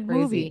such a good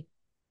movie.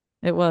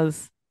 It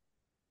was.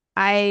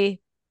 I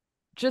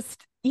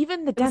just,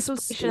 even the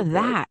desperation of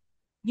that.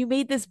 You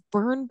made this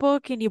burn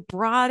book and you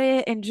brought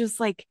it, and just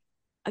like,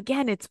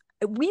 again,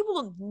 we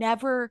will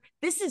never,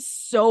 this is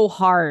so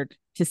hard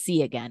to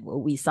see again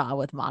what we saw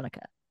with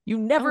Monica. You've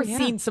never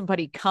seen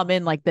somebody come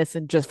in like this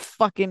and just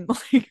fucking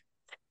like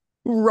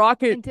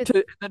rocket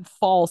and then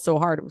fall so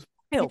hard. It was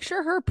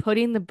picture her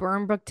putting the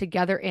burn book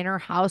together in her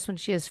house when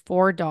she has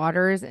 4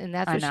 daughters, and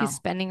that's what she's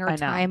spending her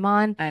time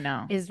on.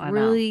 Is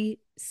really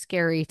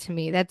scary to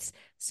me. That's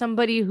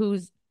somebody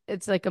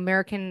it's like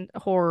American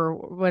Horror,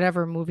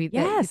 whatever movie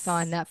that you saw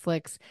on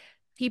Netflix.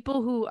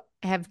 People who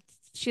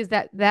she has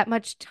that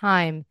much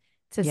time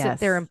to sit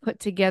there and put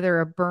together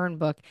a burn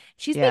book.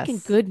 She's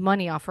making good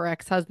money off her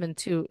ex-husband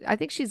too. I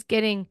think she's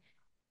getting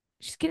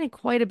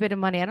quite a bit of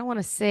money. I don't want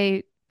to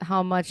say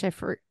how much.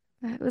 It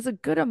was a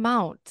good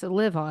amount to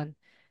live on.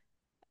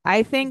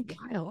 I think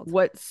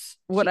she's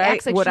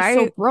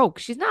so broke.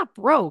 She's not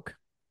broke.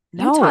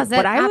 No, Utah's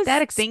not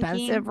that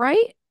expensive,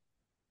 right?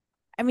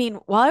 I mean,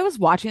 while I was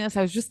watching this,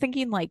 I was just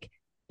thinking, like,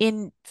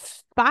 in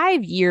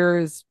 5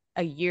 years,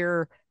 a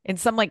year, in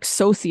some like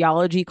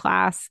sociology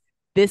class,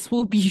 this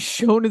will be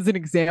shown as an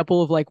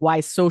example of like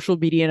why social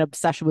media and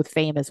obsession with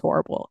fame is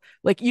horrible.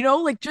 Like,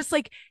 like just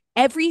like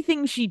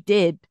everything she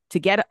did to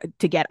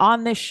get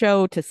on this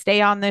show, to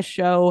stay on this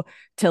show,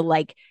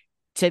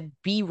 to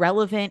be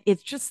relevant.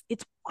 It's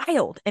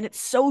wild. And it's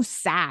so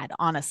sad,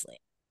 honestly,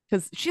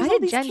 because she's Why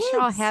did Jen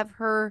Shaw have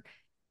her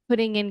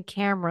putting in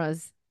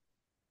cameras?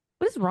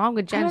 What is wrong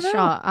with Jen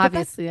Shaw?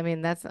 Obviously, I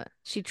mean,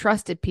 she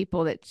trusted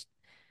people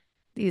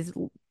these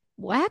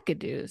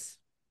wackadoos.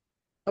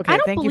 Okay, I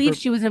don't believe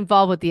she was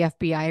involved with the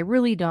FBI. I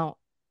really don't.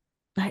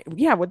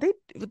 Would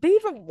they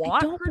even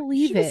want? I don't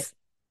believe it.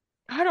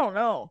 I don't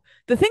know.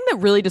 The thing that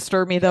really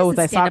disturbed me though was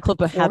I saw a clip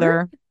of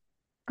Heather.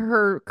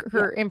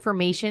 Her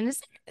information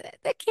is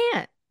that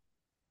can't.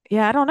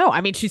 Yeah, I don't know. I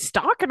mean, she's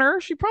stalking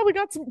her. She probably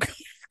got some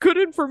good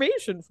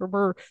information from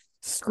her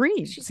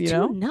screens. She's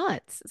too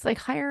nuts. It's like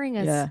hiring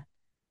a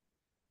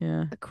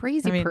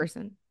crazy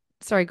person.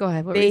 Sorry, go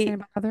ahead. What were you saying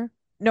about Heather?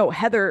 No,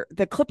 Heather,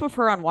 the clip of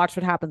her on Watch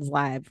What Happens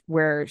Live,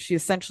 where she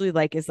essentially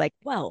is like,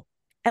 well,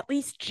 at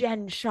least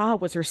Jen Shaw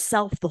was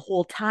herself the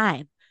whole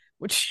time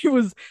when she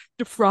was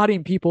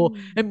defrauding people,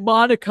 and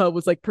Monica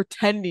was like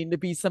pretending to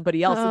be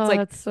somebody else. It's like,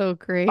 that's so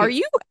great. Are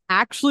you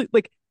actually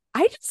like?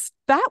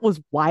 That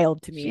was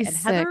wild to me.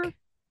 She's sick.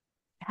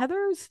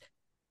 Heather's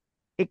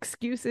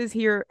excuses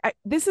here.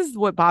 This is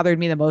what bothered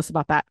me the most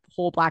about that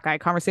whole black eye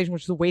conversation,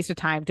 which is a waste of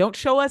time. Don't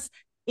show us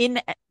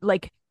in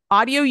like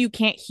audio you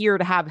can't hear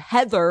to have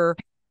Heather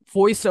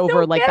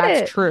voiceover like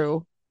that's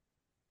true.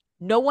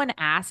 No one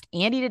asked.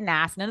 Andy didn't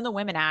ask. None of the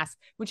women asked.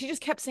 When she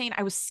just kept saying,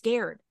 I was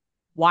scared.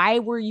 Why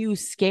were you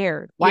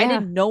scared? Why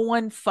did no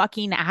one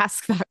fucking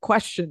ask that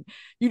question?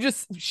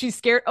 She's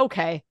scared.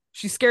 Okay.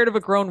 She's scared of a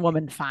grown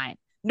woman. Fine.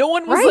 No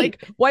one was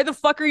like, why the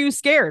fuck are you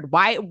scared?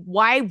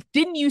 Why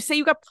didn't you say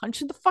you got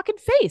punched in the fucking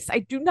face? I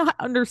do not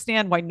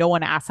understand why no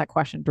one asked that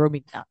question. Drove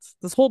me nuts.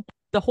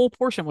 The whole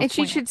portion was And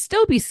she should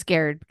still be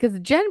scared because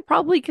Jen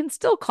probably can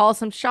still call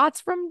some shots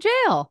from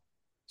jail.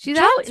 She's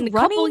out in a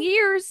couple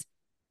years.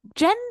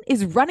 Jen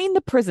is running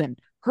the prison.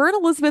 Her and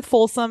Elizabeth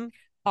Folsom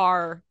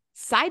are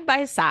side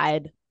by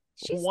side.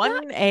 She's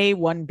 1A,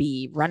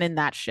 1B running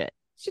that shit.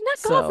 She's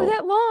not gone for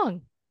that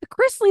long. The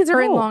Chrisleys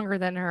are in longer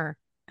than her.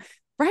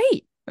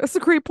 Right. That's a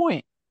great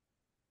point.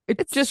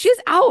 She's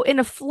out in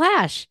a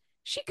flash.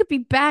 She could be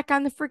back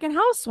on the freaking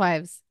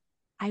Housewives.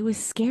 I was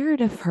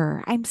scared of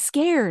her. I'm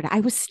scared. I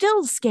was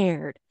still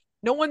scared.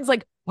 No one's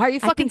like, why are you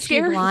fucking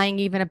scared? She's lying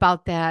even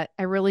about that.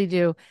 I really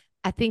do.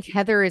 I think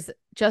Heather is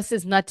just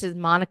as nuts as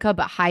Monica,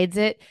 but hides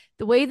it.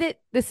 The way that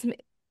this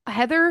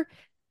Heather,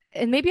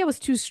 and maybe I was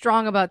too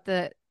strong about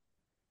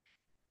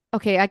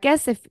okay, I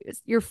guess if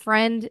your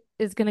friend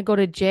is going to go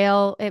to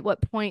jail, at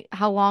what point,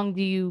 how long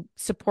do you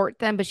support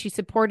them? But she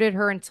supported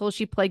her until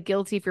she pled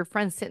guilty. If your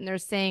friend's sitting there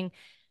saying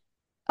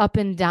up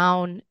and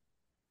down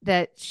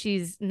that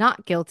she's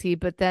not guilty,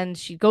 but then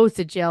she goes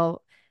to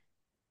jail.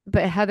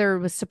 But Heather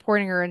was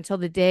supporting her until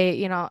the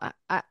day,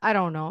 I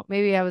don't know.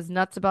 Maybe I was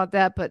nuts about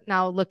that. But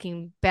now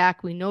looking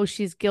back, we know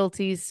she's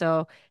guilty.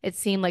 So it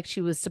seemed like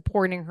she was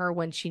supporting her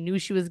when she knew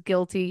she was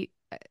guilty.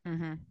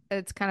 Mm-hmm.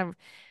 It's kind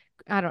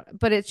of,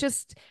 but it's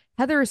just,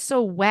 Heather is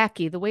so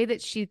wacky. The way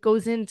that she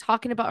goes in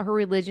talking about her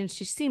religion,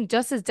 she seemed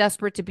just as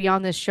desperate to be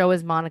on this show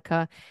as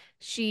Monica.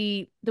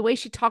 The way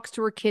she talks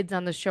to her kids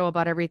on the show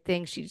about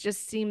everything, she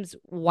just seems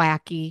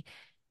wacky.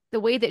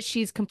 The way that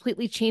she's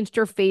completely changed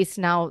her face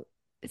now,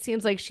 it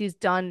seems like she's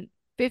done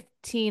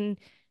 15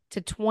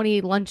 to 20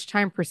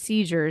 lunchtime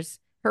procedures.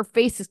 Her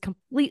face is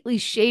completely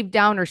shaved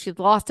down, or she's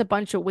lost a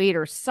bunch of weight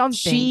or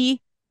something.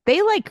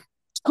 It's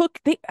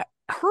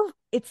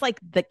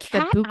like the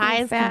cat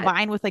eyes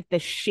combined with like the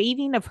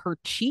shaving of her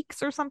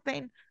cheeks or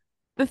something.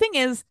 The thing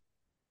is,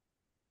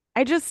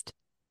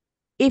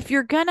 if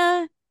you're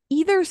gonna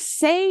either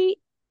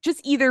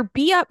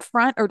be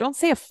upfront or don't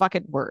say a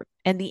fucking word.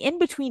 And the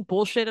in-between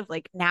bullshit of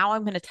like, now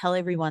I'm going to tell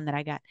everyone that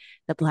I got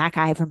the black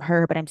eye from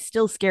her, but I'm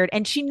still scared.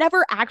 And she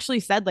never actually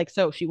said like,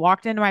 so she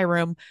walked into my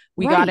room,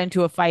 we got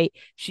into a fight.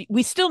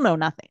 We still know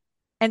nothing.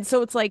 And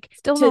so it's like,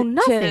 know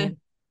nothing.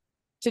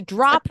 To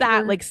drop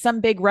that like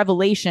some big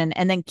revelation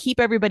and then keep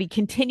everybody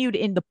continued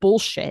in the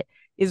bullshit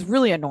is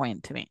really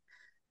annoying to me.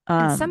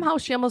 And somehow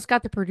she almost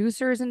got the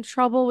producers in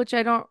trouble, which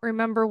I don't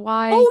remember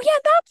why. Oh yeah,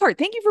 that part.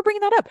 Thank you for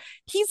bringing that up.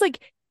 He's like,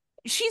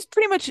 she's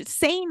pretty much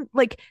saying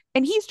like,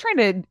 and he's trying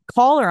to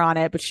call her on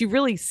it, but she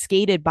really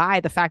skated by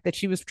the fact that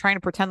she was trying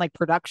to pretend like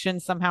production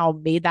somehow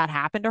made that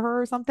happen to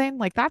her or something.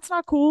 Like, that's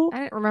not cool.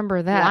 I didn't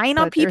remember that. Lying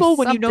on people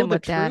when you know the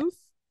truth.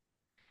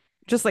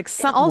 Just like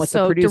something. And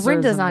also,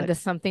 Dorinda's onto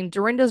something.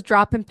 Dorinda's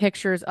dropping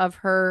pictures of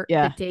her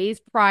the days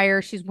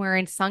prior. She's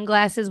wearing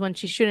sunglasses when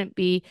she shouldn't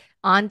be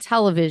on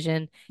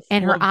television,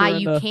 and her eye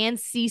you can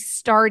see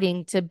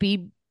starting to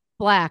be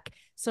black.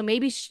 So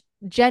maybe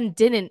Jen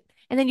didn't.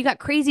 And then you got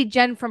crazy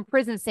Jen from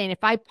prison saying,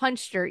 if I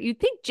punched her, you'd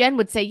think Jen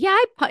would say, yeah,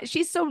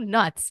 she's so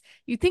nuts.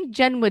 You think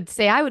Jen would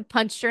say, I would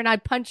punch her and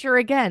I'd punch her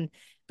again.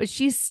 But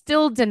she's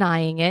still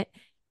denying it.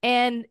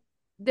 And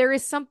there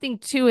is something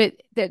to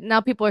it that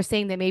now people are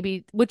saying that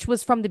maybe, which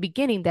was from the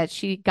beginning, that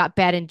she got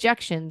bad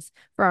injections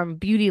from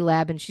Beauty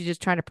Lab and she's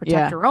just trying to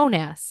protect her own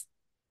ass.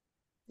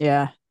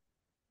 Yeah.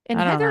 And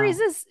Heather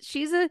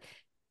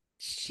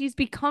she's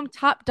become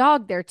top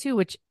dog there too,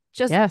 which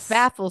just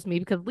baffles me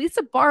because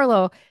Lisa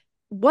Barlow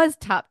was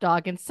top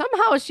dog and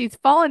somehow she's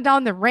fallen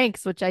down the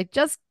ranks, which I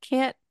just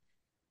can't.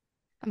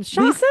 I'm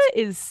shocked.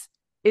 Lisa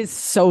is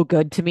so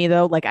good to me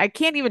though. Like, I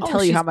can't even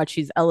tell you how much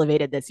she's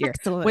elevated this year.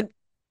 Excellent.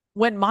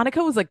 When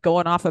Monica was like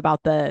going off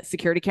about the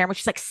security camera,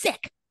 she's like,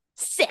 sick,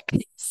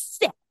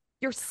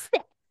 you're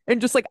sick. And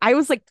just like, I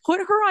was like,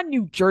 put her on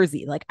New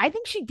Jersey. Like, I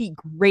think she'd be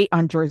great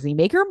on Jersey.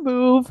 Make her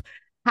move,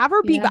 have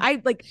her be,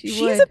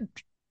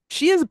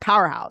 she is a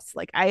powerhouse.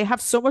 Like, I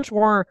have so much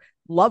more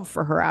love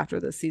for her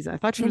after this season. I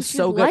thought she was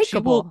so good.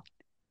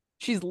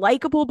 She's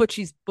likable, but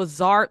she's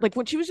bizarre. Like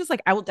when she was just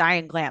like, I will die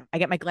in glam. I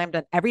get my glam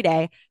done every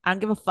day. I don't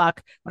give a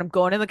fuck. When I'm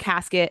going in the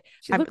casket,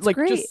 I'm like,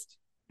 great.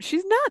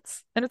 She's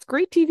nuts. And it's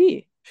great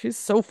TV. She's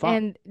so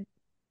fun.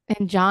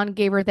 And John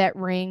gave her that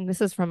ring. This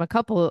is from a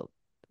couple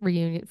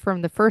reunion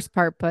from the first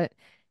part, but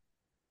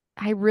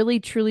I really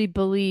truly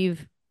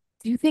believe.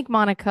 Do you think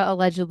Monica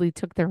allegedly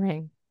took the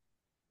ring?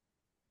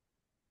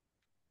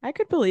 I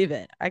could believe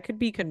it. I could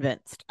be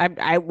convinced. I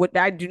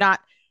do not.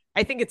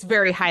 I think it's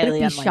very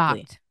highly unlikely.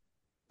 Shocked.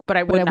 But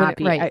I would not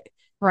be.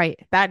 Right.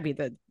 That'd be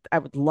I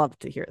would love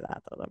to hear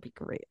that though. That'd be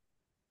great.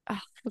 Oh,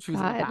 she was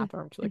in the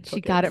bathroom.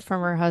 She got it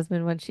from her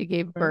husband when she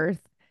gave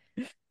birth.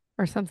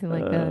 Or something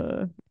like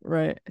that.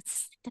 Right.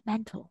 It's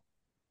sentimental.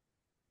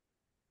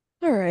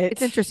 All right.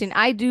 It's interesting.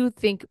 I do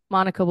think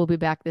Monica will be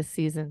back this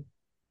season.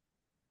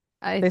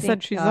 They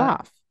said she's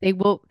off. They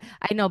will.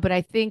 I know, but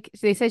I think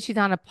they said she's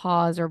on a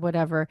pause or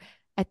whatever.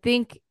 I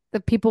think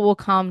the people will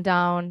calm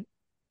down.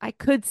 I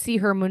could see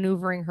her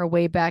maneuvering her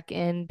way back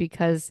in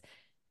because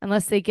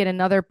unless they get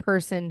another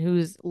person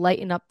who's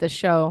lighting up the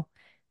show,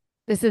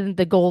 this isn't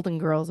the Golden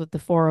Girls with the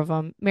four of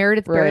them.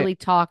 Meredith barely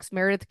talks.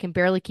 Meredith can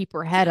barely keep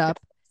her head up.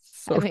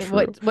 So I mean,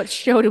 true. what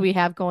show do we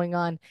have going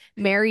on?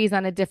 Mary's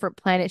on a different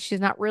planet. She's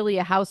not really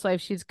a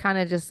housewife. She's kind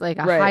of just like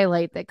a Right.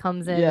 highlight that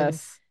comes in.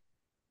 And Yes.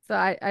 so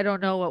I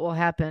don't know what will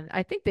happen.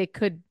 I think they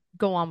could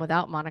go on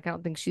without Monica. I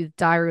don't think she's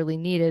direly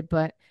needed,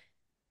 but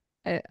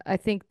I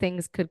think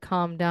things could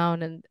calm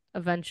down and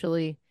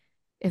eventually,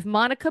 if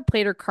Monica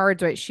played her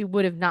cards right, she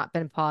would have not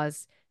been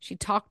paused. She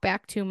talked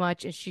back too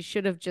much and she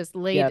should have just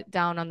laid Yep. it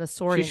down on the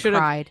sword She and should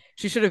have cried.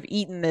 she should have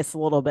eaten this a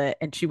little bit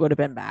and she would have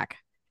been back.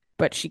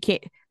 But she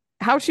can't.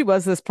 How she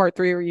was this part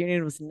 3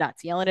 reunion was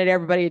nuts. Yelling at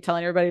everybody,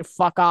 telling everybody to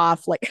fuck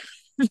off. Like,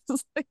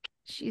 just like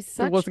She's it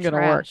such wasn't gonna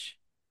work. trash.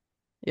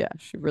 Yeah,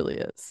 she really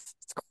is.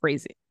 It's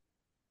crazy.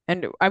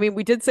 And I mean,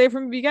 we did say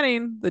from the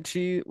beginning that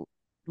she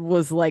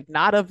was like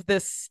not of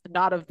this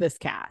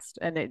cast,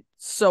 and it's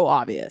so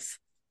obvious.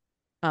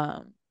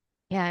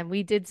 Yeah, and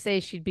we did say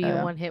she'd be a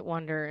uh, one-hit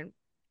wonder, and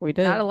we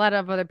not a did. lot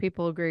of other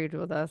people agreed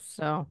with us.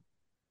 So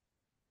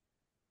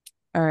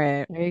All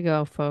right, there you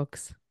go,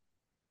 folks.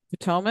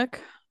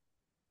 Potomac.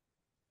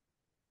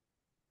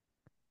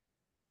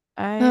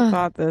 I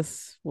thought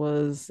this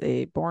was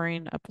a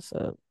boring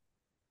episode.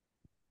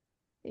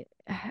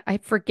 I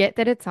forget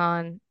that it's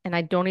on and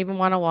I don't even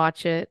want to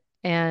watch it.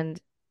 And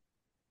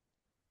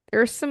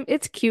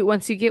it's cute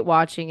once you get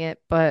watching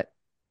it, but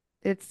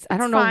I It's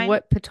don't know fine.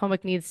 what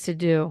Potomac needs to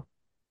do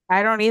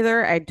I don't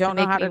either. I to don't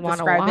know make how me to want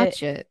to describe it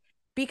watch it.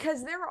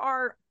 because there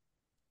are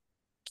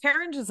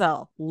Karen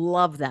Giselle,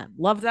 love them.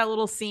 Love that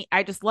little scene.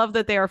 I just love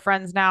that they are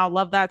friends now.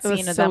 Love that It was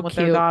scene of so them with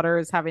their cute.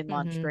 daughters having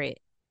lunch. hmm Great.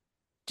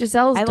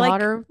 Giselle's I like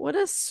daughter, what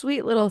a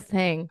sweet little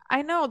thing.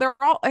 I know they're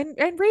all and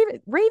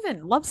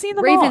Raven, love seeing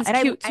them all. Raven's And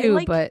cute I too,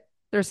 like but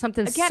there's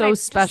something again, so I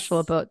special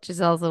just about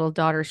Giselle's little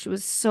daughter. She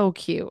was so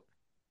cute.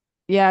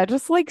 yeah, I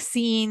just like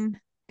seeing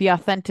the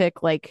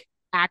authentic, like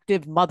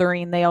active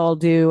mothering they all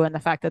do and the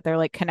fact that they're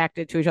like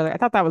connected to each other. I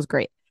thought that was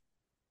great.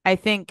 I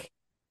think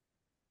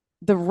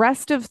the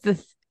rest of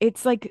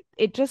it's like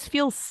it just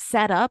feels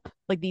set up,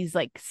 like these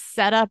like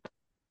set up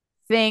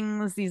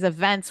things, these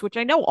events, which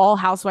I know all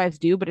housewives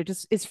do, but it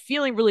just is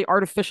feeling really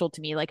artificial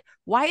to me. Like,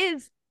 why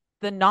is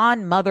the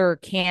non-mother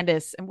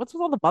Candace and what's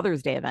with all the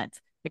Mother's Day events?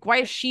 Like, why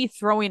is she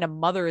throwing a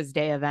Mother's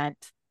Day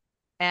event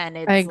and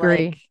I it's like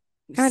agree.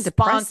 Kind of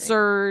depressing.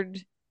 sponsored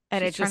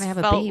and She's it trying to just have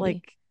a felt baby.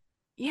 like,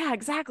 yeah,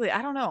 exactly.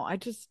 I don't know. I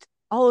just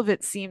all of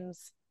it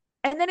seems,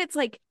 and then it's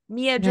like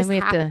Mia And then just we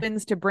have to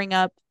happens to bring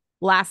up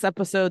last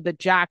episode that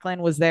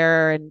Jacqueline was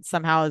there and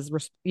somehow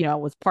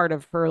was part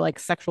of her like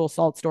sexual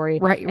assault story.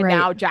 right, And right.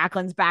 now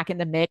Jacqueline's back in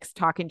the mix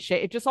talking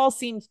shit. It just all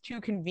seems too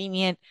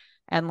convenient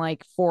and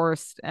like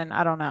forced. And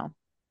I don't know.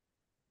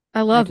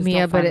 I I love just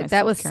Mia, don't but find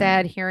that myself was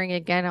sad caring. hearing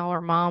again how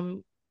her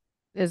mom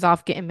is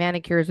off getting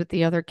manicures with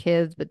the other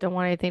kids, but don't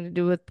want anything to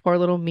do with poor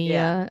little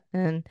Yeah. Mia.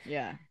 And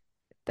Yeah.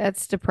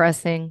 that's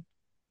depressing.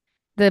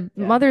 The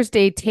Yeah. Mother's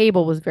Day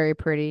table was very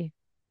pretty,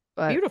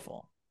 but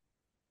Beautiful.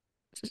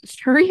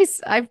 Charisse,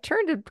 I've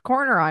turned a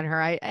corner on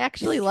her. I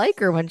actually like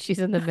her when she's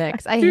in the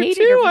mix. I Do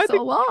hated her too. for I so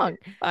think long.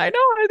 I know.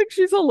 I think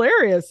she's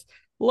hilarious.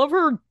 Love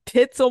her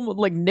tits, almost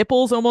like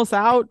nipples almost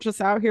out,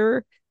 just out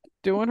here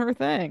doing her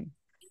thing.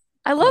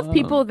 I love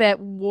people Um, that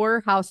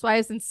were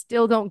housewives and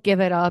still don't give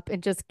it up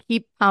and just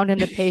keep pounding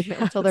the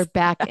pavement until they're yes,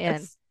 back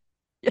in.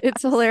 yes,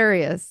 It's yes.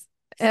 hilarious.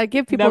 I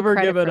give people Never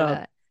credit give it for up.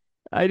 that.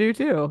 I do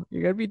too.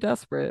 You gotta be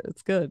desperate.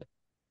 It's good.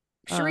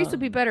 Charisse would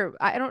be Um, better.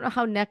 I don't know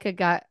how NECA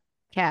got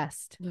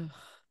cast.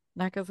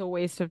 NECA's a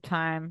waste of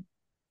time,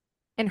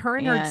 And her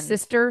and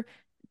sister,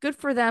 good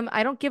for them.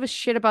 I don't give a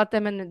shit about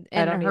them I and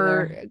don't either.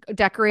 her I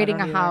decorating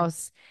don't a either.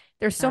 house.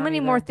 There's I so don't many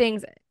more either.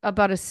 things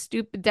about a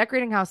stupid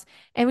decorating house.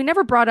 And we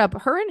never brought up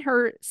her and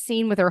her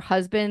scene with her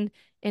husband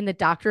in the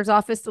doctor's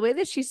office. The way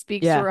that she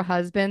speaks to Yeah, her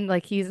husband,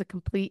 like he's a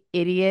complete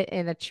idiot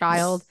and a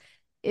child,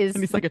 and is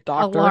he's like a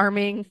doctor.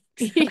 alarming.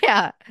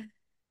 Yeah.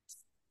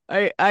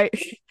 I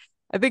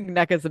I think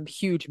NECA's a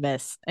huge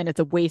miss, and it's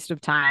a waste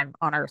of time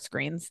on our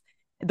screens.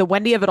 The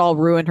Wendy of it all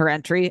ruined her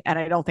entry, and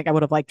I don't think I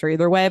would have liked her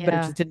either way, but it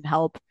Yeah, just didn't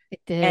help.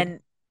 it did. And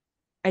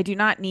I do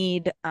not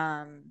need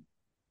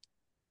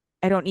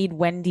I don't need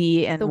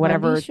Wendy and The Wendy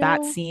whatever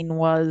that show, scene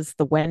was,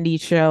 the Wendy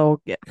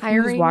show. Who's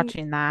hiring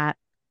watching that?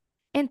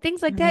 and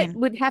things I like that mean,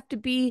 would have to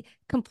be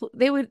complete.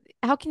 They would,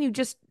 how can you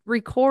just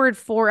record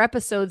 4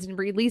 episodes and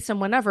release them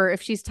whenever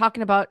if she's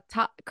talking about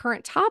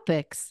current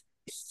topics?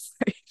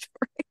 right,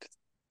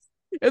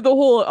 right. The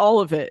whole, all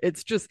of it.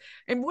 It's just,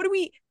 and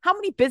how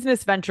many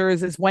business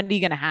ventures is Wendy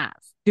going to have?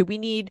 Do we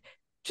need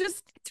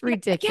just, It's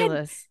again,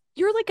 ridiculous.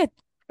 you're like a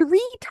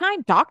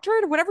 3-time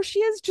doctorate or whatever she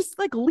is. Just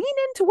like lean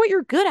into what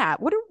you're good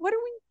at. What are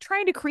we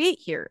trying to create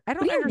here? I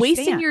What don't are you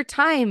wasting understand. your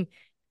time?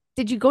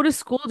 Did you go to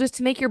school just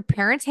to make your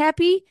parents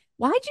happy?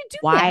 Why'd you do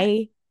that?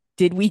 Why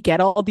did we get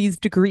all these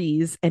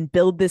degrees and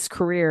build this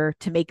career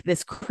to make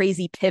this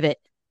crazy pivot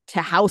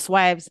to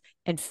housewives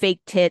and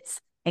fake tits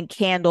and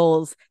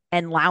candles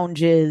and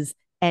lounges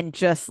and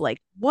just like,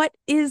 what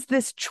is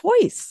this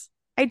choice?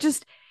 I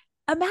just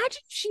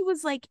imagine she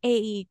was like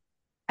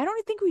I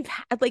don't think we've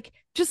had like,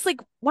 just like,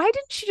 why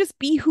didn't she just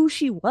be who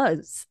she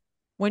was?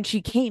 when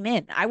she came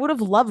in. I would have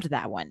loved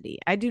that Wendy.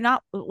 I do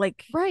not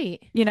like, right.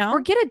 you know,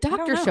 or get a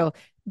doctor show.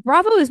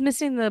 Bravo is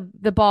missing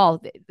the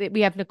ball.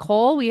 We have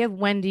Nicole, we have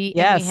Wendy,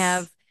 and we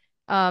have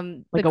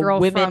like the a girl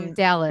women from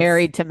Dallas,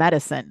 married to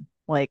medicine,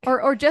 like,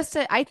 or just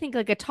I think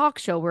like a talk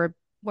show where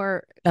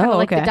kind of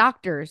like the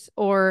doctors,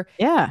 or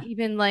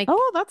even like,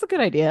 oh, that's a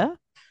good idea.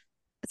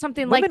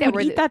 Something women like that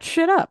would eat that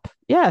shit up.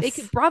 Yes,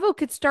 Bravo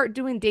could start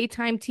doing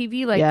daytime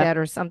TV like that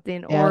or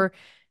something, or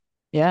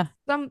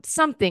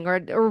something,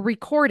 or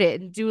record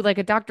it and do like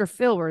a Dr.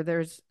 Phil where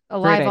there's a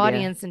live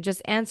audience and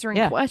just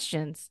answering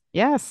questions.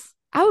 Yes,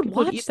 I would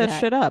watch eat that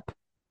shit up.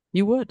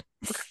 You would.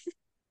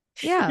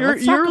 Yeah,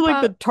 you're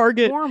like the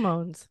target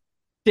hormones.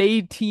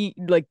 Daytime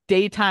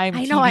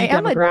I know, TV I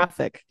am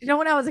demographic. You know,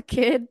 when I was a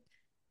kid,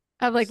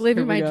 I'm like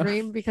living my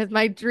dream, because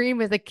my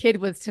dream as a kid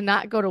was to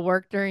not go to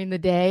work during the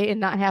day and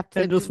not have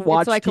to just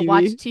watch so I TV. could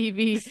watch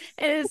TV.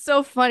 And it's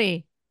so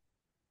funny.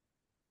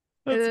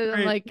 That's great.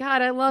 I'm like,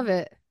 God, I love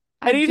it.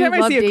 Anytime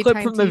I see a clip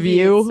from The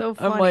View, so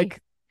I'm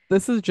like,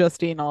 this is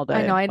Justine all day.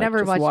 I know. I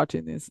never watched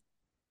watching these.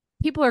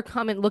 People are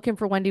looking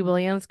for Wendy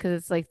Williams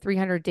because it's like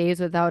 300 days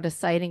without a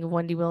sighting of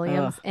Wendy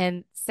Williams.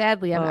 And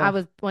sadly, I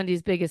was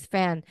Wendy's biggest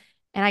fan.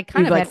 And I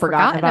kind of had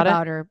forgotten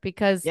about her,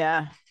 because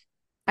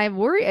I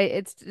worry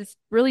it's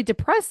really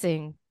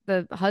depressing.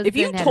 The husband if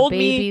you had told a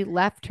baby, me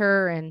left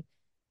her, and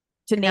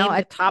to name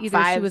the top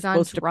 5, she was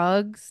on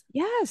drugs.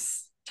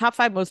 Yes. Top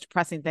 5 most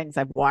depressing things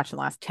I've watched in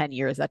the last 10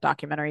 years. That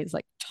documentary is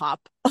like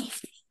top of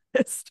the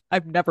list.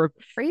 I've never.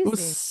 Crazy. It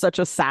was such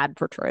a sad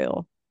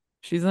portrayal.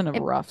 She's in a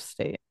rough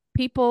state.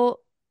 People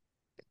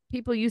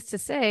used to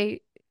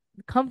say,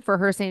 come for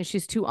her, saying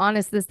she's too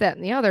honest, this, that,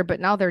 and the other. But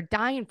now they're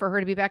dying for her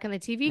to be back on the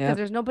TV because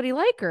there's nobody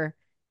like her.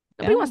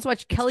 Nobody wants to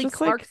watch Kelly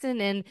Clarkson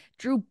and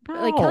Drew.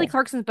 Like, Kelly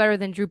Clarkson's better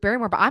than Drew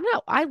Barrymore, but I'm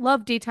not. I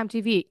love daytime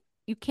TV.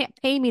 You can't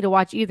pay me to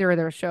watch either of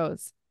their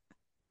shows.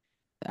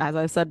 As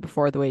I said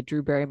before, the way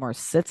Drew Barrymore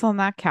sits on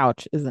that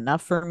couch is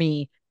enough for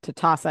me to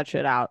toss that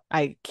shit out.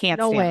 I can't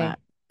stand that.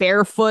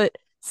 Barefoot,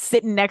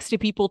 sitting next to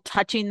people,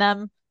 touching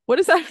them. What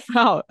is that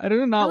about? I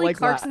do not like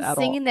Clarkson that at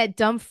singing that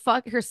dumb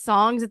fuck her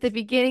songs at the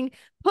beginning.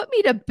 Put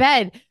me to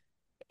bed.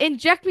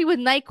 Inject me with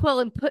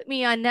NyQuil and put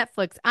me on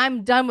Netflix.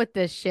 I'm done with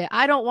this shit.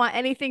 I don't want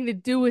anything to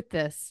do with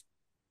this.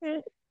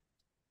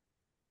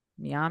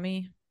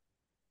 Miami,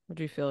 what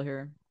do you feel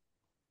here?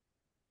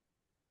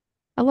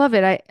 I love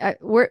it.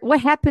 What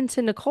happened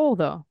to Nicole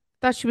though?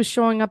 I thought she was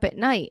showing up at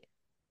night.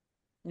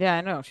 Yeah,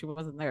 I know. She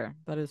wasn't there.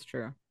 That is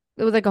true.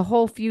 It was like a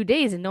whole few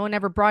days and no one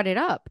ever brought it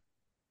up.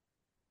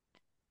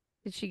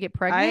 Did she get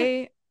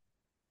pregnant?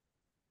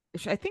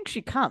 I think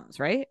she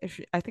comes, right?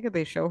 I think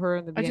they show her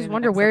in the beginning. I just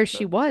wonder where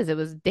she was. It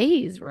was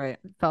days, right?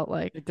 It felt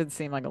like it did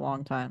seem like a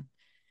long time.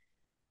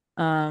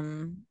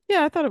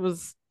 Yeah, I thought it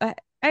was.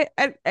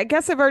 I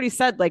guess I've already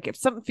said, like, if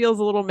something feels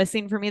a little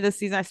missing for me this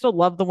season, I still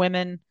love the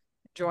women,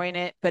 enjoying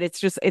it, but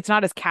it's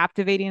not as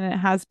captivating as it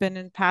has been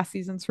in past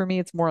seasons for me.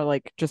 It's more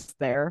like just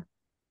there.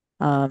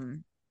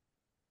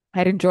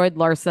 I'd enjoyed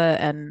Larsa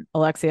and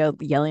Alexia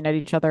yelling at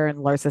each other and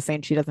Larsa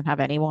saying she doesn't have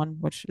anyone,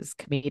 which is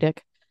comedic.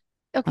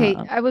 Okay,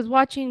 I was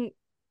watching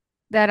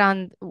that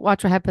on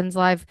Watch What Happens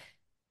Live.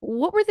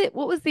 What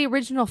was the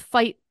original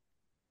fight?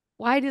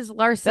 Why does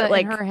Larsa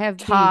and her have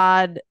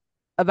Todd beef?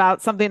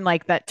 About something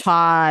like that?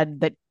 Todd,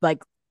 that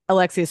like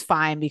Alexia's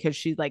fine because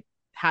she like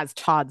has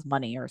Todd's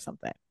money or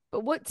something.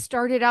 But what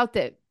started out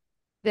that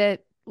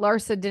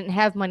Larsa didn't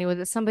have money? Was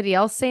it somebody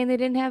else saying they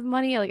didn't have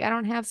money? Like, I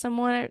don't have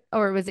someone,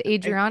 or was it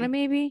Adriana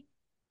maybe?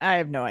 I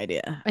have no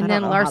idea. And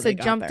then Larsa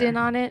jumped in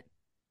on it.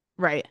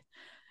 Right.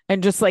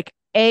 And just like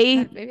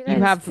you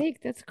have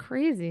fake. That's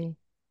crazy.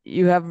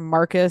 You have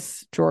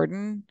Marcus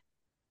Jordan.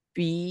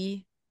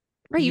 B.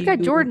 Right, you got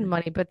Jordan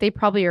money, but they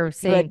probably are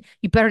saying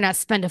you better not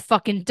spend a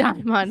fucking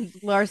dime on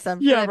Larsa.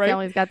 Yeah, right.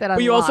 Family's got that on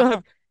but you lock. Also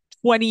have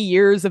 20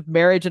 years of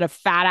marriage and a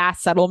fat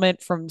ass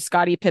settlement from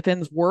Scottie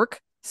Pippen's work.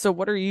 So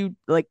what are you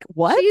like?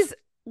 What? She's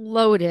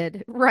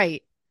loaded,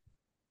 right?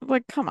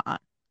 Like, come on.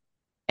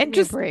 And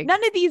just none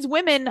of these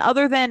women,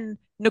 other than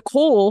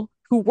Nicole,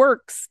 who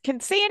works, can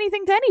say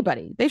anything to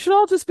anybody. They should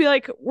all just be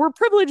like, "We're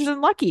privileged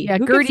and lucky." Yeah,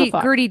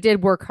 Gertie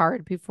did work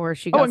hard before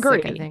she got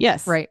sick, I think.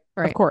 Yes, right.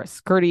 Of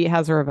course, Gertie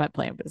has her event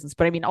planning business,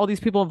 but I mean, all these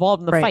people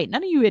involved in the fight,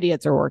 none of you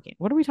idiots are working.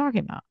 What are we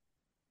talking about?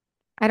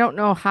 I don't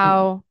know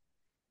how.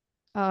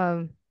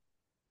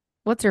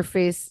 What's her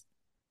face?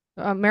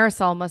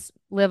 Marisol must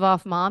live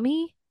off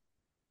mommy's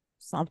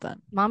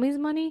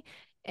money,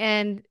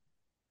 and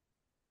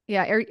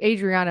yeah,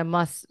 Adriana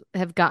must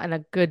have gotten a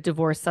good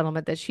divorce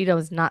settlement that she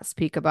does not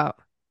speak about.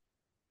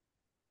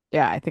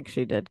 Yeah, I think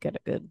she did get a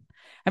good.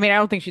 I mean, I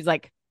don't think she's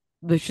like,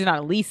 she's not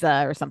a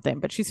Lisa or something,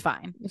 but she's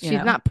fine. She's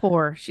not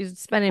poor. She's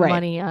spending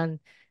money on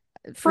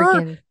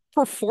freaking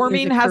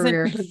performing.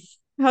 Hasn't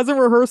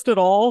rehearsed at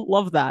all.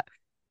 Love that.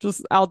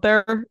 Just out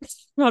there,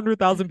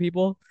 100,000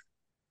 people.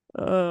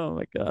 Oh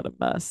my God, a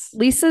mess.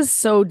 Lisa's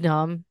so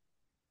dumb.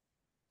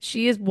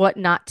 She is what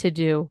not to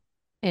do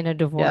in a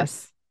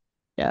divorce.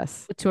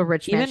 Yes. To a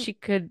rich man.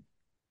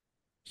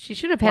 She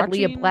should have had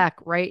Leah Black,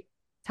 right?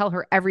 Tell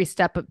her every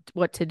step of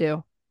what to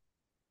do.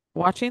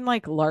 watching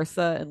like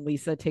Larsa and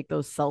Lisa take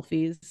those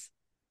selfies.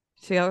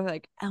 She was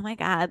like, oh my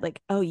God,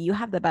 like, oh, you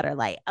have the better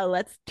light. Oh,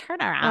 let's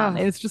turn around.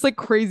 And Oh, it's just like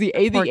crazy.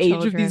 the poor The age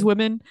of these children.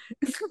 women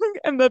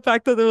and the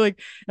fact that they're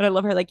like, and I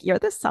love her, like, you're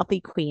the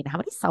selfie queen. How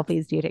many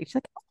selfies do you take? She's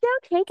like, oh,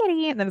 yeah, take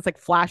it. And then it's like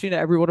flashing to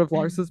every one of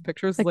Larsa's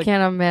pictures. I Like,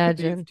 can't these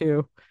imagine.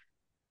 two.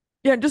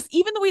 Yeah, just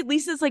even the way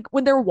Lisa's like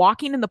when they're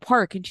walking in the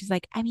park and she's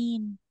like, I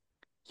mean,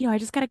 I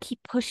just got to keep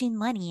pushing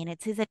Lenny and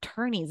it's his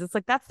attorneys. It's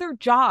like, that's their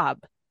job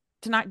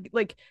to not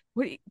like,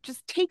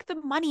 just take the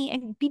money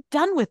and be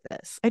done with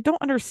this. I don't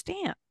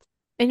understand.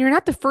 And you're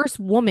not the first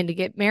woman to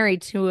get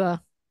married to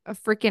a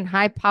freaking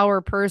high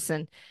power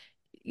person.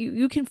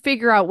 You can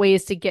figure out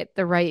ways to get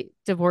the right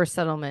divorce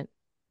settlement.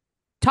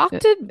 Talk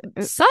It, to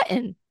it,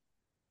 Sutton.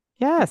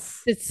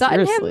 yes, Did Sutton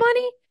have seriously.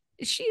 money?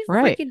 She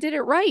Right. freaking did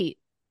it right.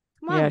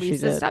 Come Yeah, on, she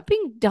Lisa. did. Stop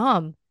being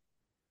dumb.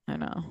 I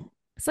know.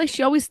 It's like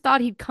she always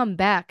thought he'd come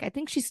back. I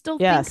think she still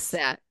thinks Yes,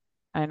 that.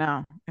 I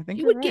know. I think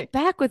She you're would right. get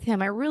back with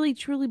him. I really,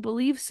 truly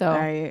believe so.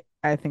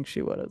 I think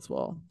she would as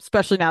well,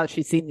 especially now that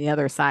she's seen the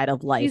other side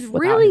of She's life without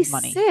really his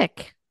money.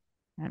 sick.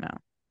 I know.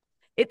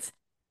 It's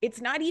it's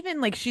not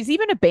even like she's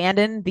even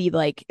abandoned the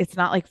like it's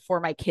not like for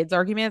my kids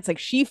argument. It's like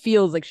she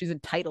feels like she's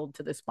entitled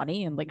to this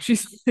money and like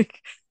she's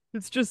like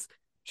it's just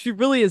she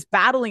really is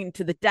battling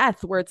to the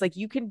death where it's like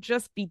you can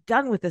just be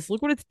done with this.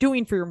 Look what it's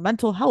doing for your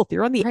mental health.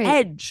 You're on the Right.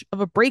 edge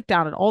of a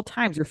breakdown at all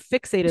times. You're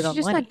But fixated she's on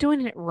just not Lenny.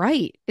 doing it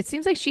right. It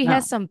seems like she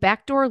has No. some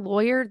backdoor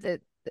lawyer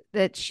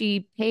that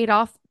she paid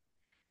off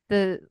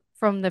the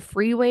from the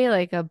freeway,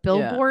 like a Yeah.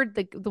 billboard.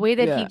 The way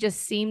that he Yeah.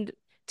 just seemed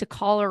to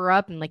call her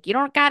up and like, you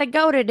don't got to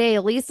go today,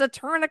 Lisa.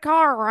 Turn the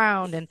car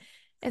around, and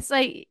it's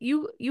like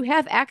you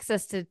have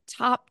access to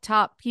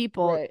top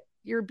people. Right.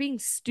 You're being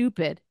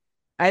stupid.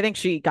 I think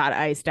she got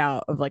iced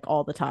out of like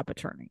all the top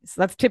attorneys.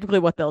 That's typically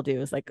what they'll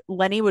do is like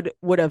Lenny would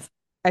have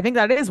I think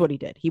that is what he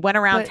did. He went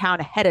around But town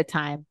ahead of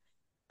time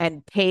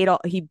and paid all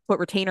he put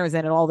retainers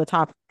in at all the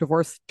top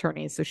divorce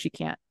attorneys so she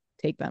can't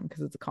take them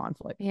because it's a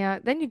conflict. yeah,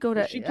 then you go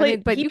to. She I mean,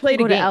 played but he you can played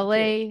a go to game too.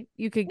 LA.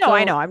 You could No,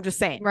 I go. know. I'm just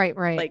saying. Right,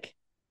 right. Like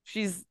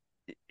she's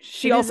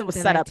she It also isn't was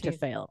the set up to 19th.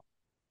 fail.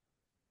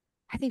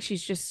 I think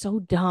she's just so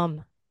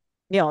dumb.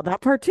 That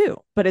part too.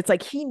 But it's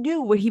like he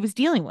knew what he was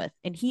dealing with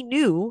and he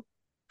knew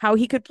how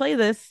he could play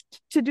this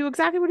to do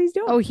exactly what he's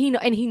doing. Oh, he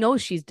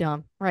knows she's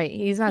dumb. Right.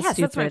 He's not Yes,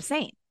 that's what I'm stupid.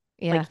 saying.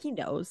 Yeah. Like he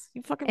knows.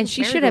 He fucking And was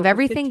she married should to her have for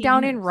everything 15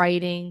 down in years.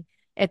 writing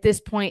at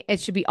this point. It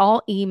should be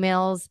all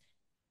emails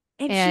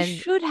And she and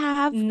should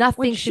have when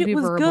nothing should shit be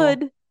was verbal.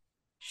 good.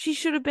 She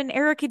should have been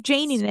Erica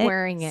Janeing it,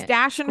 Squaring it,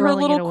 stashing her squirreling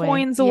it little away.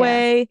 coins Yeah.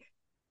 away,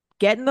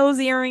 getting those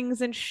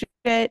earrings and shit,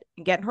 and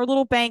getting her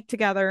little bank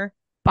together.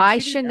 Buy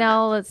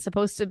Chanel. It's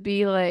supposed to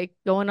be like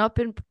going up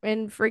in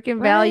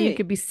freaking value. You Right.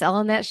 could be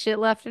selling that shit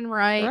left and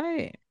right.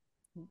 Right.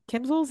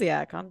 Kim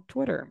Zolciak on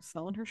Twitter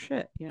selling her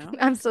shit,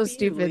 I'm so Be you,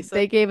 stupid. Lisa.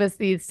 They gave us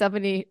these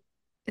 70,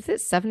 is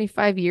it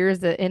 75 years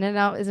that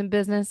In-N-Out is in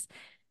business?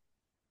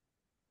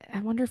 I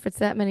wonder if it's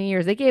that many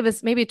years. They gave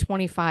us maybe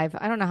 25.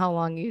 I don't know how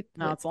long you.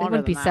 No, it's It longer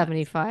wouldn't be than that.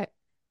 75. It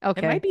might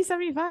Okay. be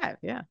 75.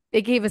 Yeah.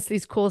 They gave us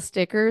these cool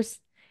stickers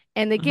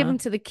and they give them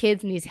to the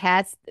kids and these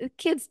hats. The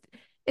kids,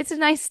 it's a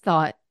nice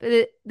thought.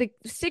 The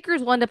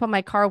stickers will end up on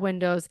my car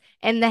windows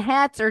and the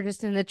hats are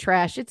just in the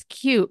trash. It's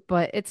cute,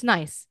 but it's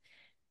nice.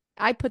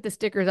 I put the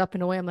stickers up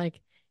and away. I'm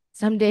like,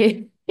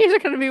 someday these are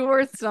going to be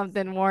worth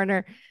something,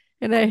 Warner.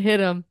 And I hit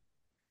them.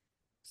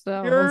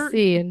 So we'll You're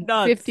see in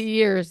nuts. 50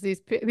 years,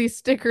 these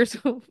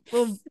stickers will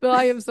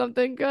buy him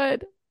something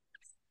good.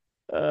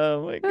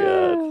 Oh my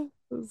God.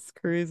 That's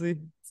crazy.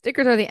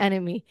 Stickers are the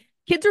enemy.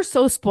 Kids are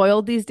so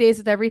spoiled these days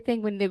with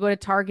everything when they go to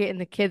Target and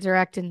the kids are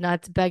acting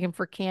nuts, begging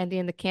for candy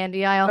in the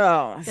candy aisle.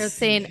 Oh, They're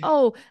saying,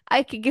 oh,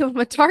 I could give them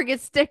a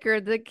Target sticker.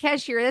 The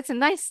cashier, that's a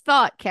nice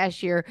thought,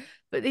 cashier.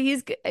 But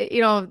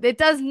it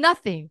does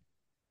nothing.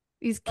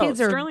 These kids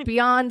are Sterling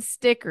beyond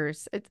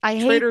stickers. I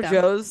hate Trader them.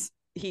 Joe's,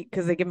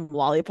 because they give him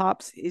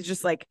lollipops. He's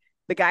just like,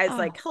 the guy's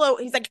like, hello.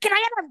 He's like, can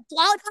I have a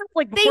lollipop?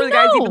 Like, before the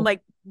guy's even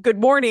like, good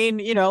morning,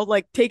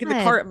 like taking the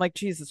cart. I'm like,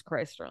 Jesus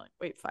Christ, Sterling.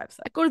 Wait 5 seconds.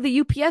 I go to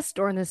the UPS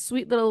store and this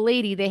sweet little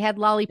lady, they had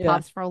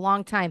lollipops for a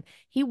long time.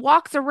 He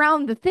walks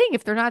around the thing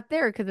if they're not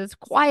there because it's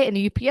quiet in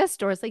the UPS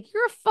store. It's like,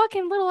 you're a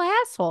fucking little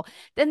asshole.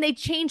 Then they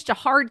change to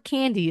hard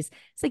candies.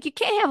 It's like, you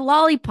can't have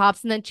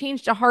lollipops and then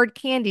change to hard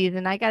candies.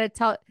 And I got to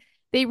tell,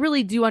 they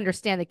really do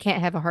understand they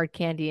can't have a hard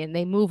candy and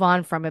they move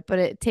on from it. But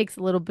it takes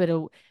a little bit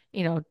of,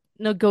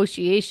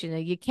 negotiation.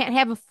 You can't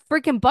have a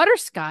freaking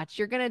butterscotch.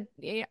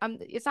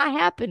 It's not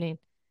happening.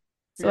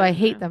 So I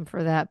hate them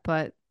for that.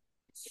 But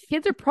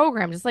kids are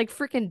programmed just like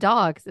freaking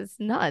dogs. It's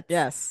nuts.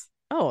 Yes.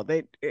 Oh,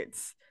 they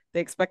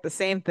expect the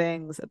same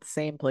things at the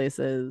same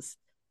places.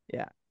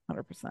 Yeah,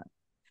 100%.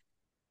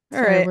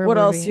 All right. What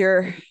else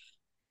here?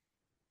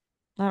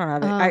 I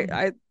don't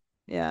know.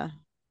 Yeah.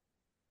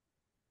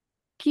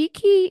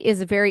 Kiki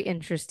is very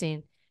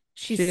interesting.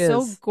 She's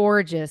so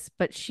gorgeous,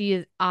 but she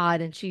is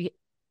odd and she's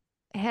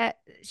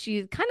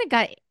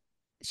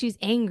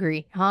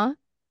angry, huh?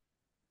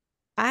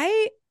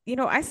 I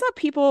saw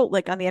people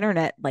like on the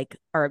internet like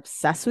are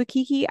obsessed with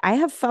Kiki. I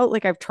have felt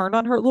like I've turned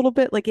on her a little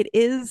bit. Like it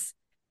is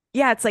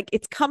yeah, it's like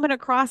it's coming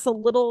across a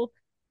little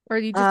or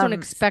you just don't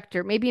expect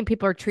her. Maybe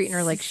people are treating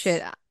her like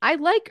shit. I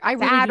really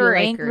sad do or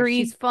like her.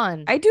 She's angry.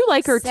 fun. I do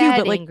like her too, Sad,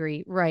 but like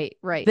angry. Right,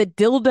 right. the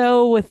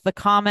dildo with the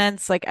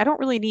comments, like I don't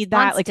really need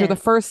that. Like you're the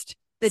Constant. first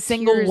The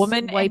single tears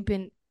woman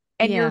wiping.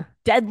 and Yeah. you're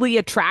deadly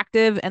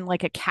attractive and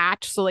like a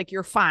catch, so like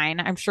you're fine.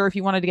 I'm sure if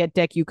you wanted to get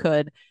dick, you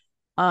could.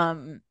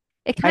 Um,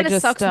 It I kind of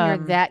just sucks when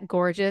you're that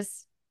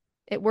gorgeous.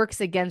 It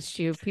works against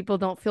you. People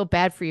don't feel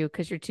bad for you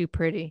because you're too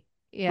pretty.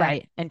 Yeah.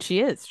 right, and she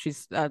is.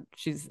 She's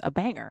a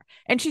banger,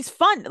 and she's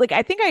fun. Like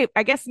I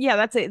guess yeah,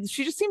 that's it.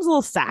 She just seems a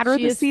little sadder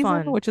She this is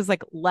season, fun. which is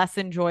like less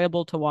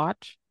enjoyable to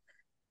watch.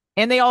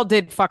 And they all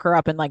did fuck her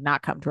up and like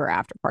not come to her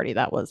after party.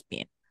 That was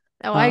mean.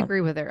 Oh, I Um,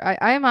 agree with her.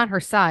 I am on her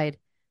side,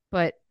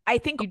 but I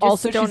think you just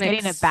also don't she's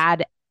getting a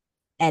bad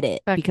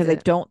edit expect because I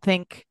it. don't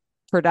think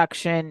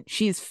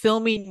she's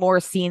filming more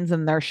scenes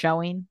than they're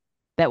showing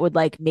that would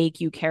like make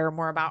you care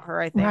more about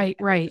her. I think Right,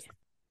 and they right. just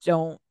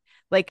don't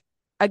like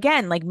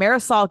again, like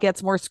Marisol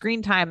gets more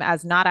screen time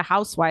as not a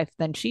housewife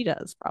than she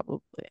does,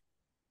 probably.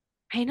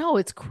 I know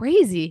it's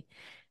crazy.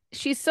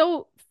 She's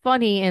so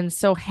funny and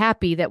so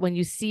happy that when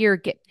you see her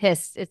get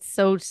pissed, it's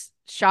so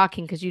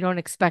shocking because you don't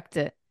expect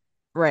it.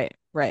 Right,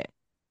 right.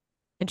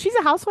 And she's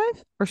a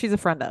housewife or she's a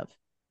friend of.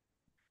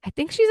 I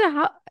think she's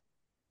uh,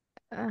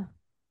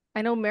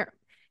 I know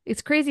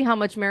it's crazy how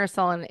much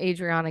Marisol and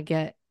Adriana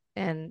get.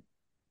 And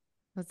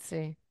let's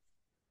see.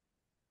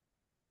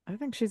 I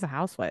think she's a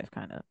housewife,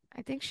 kind of.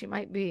 I think she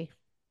might be.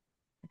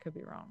 I could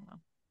be wrong though.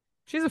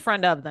 She's a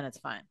friend of, then it's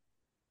fine.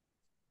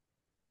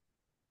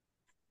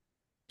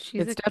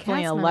 She's It's a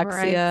definitely cast member,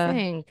 I Alexia,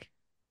 think.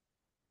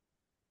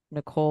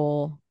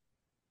 Nicole.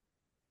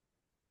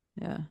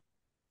 Yeah.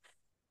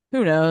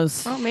 Who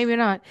knows? Well, maybe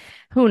not.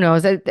 Who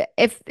knows?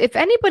 If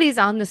anybody's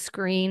on the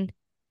screen,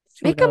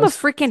 Who make them a knows?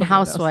 freaking Somebody knows.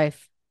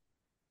 housewife.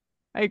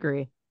 I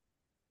agree.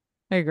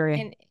 I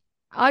agree. And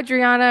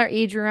Adriana,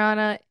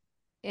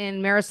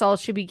 and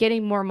Marisol should be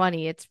getting more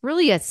money. It's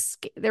really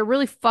they're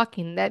really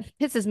fucking. That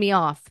pisses me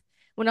off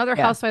when other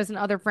Yeah, housewives and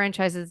other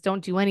franchises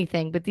don't do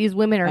anything, but these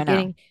women are I know.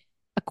 getting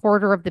a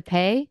quarter of the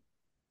pay,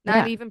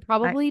 not Yeah. even I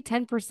probably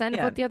 10% of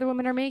yeah. what the other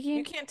women are You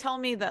making. can't tell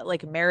me that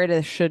like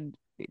Meredith should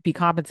be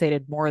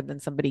compensated more than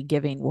somebody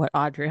giving what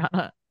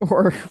Adriana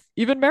or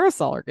even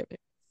Marisol are giving.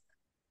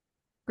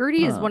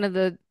 Gertie is Uh, one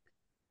of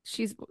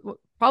she's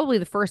probably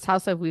the first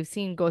housewife we've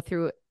seen go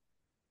through,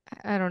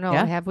 I don't know,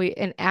 yeah, have we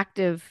an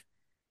active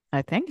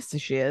I think so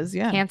she is.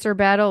 Yeah. cancer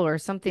battle or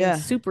something Yeah.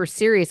 super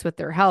serious with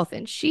their health.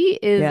 And she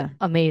is Yeah.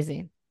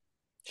 amazing.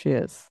 She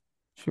is.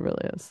 She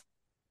really is.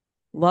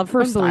 Love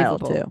her style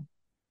Unbelievable. too.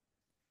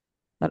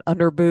 That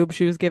under boob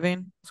she was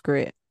giving was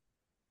great.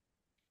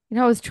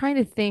 I was trying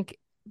to think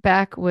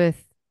back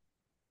with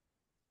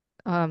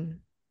um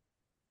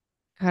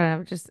kind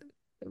of just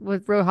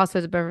with Real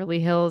Housewives of Beverly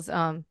Hills,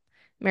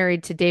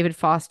 married to David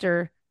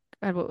Foster.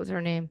 God, what was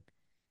her name?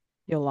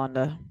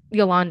 Yolanda.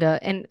 Yolanda,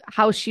 and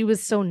how she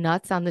was so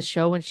nuts on the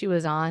show when she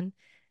was on.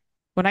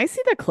 When I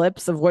see the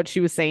clips of what she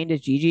was saying to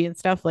Gigi and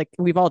stuff, like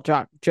we've all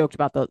joked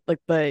about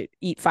the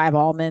eat 5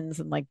 almonds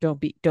and like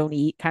don't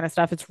eat kind of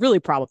stuff. It's really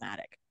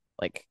problematic.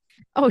 Like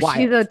Oh, she's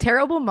wild. a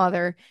terrible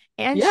mother.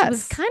 And she was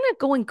Yes. kind of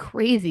going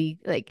crazy.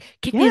 Like,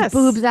 get these Yes.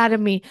 boobs out of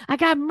me. I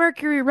got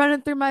mercury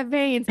running through my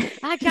veins.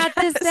 I got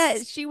this, that.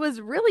 Yes. She was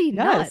really Yes.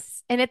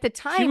 nuts. And at the She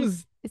time,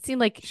 was it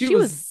seemed like she she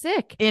was was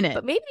sick. in it.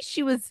 But maybe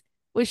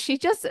was she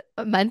just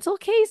a mental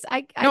case?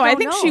 I No, I don't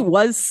think she know.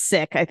 was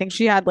sick. I think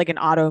she had like an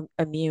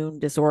autoimmune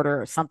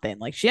disorder or something.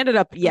 Like she ended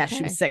up, yeah,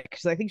 she was Okay. sick.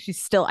 Because I think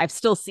I've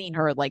still seen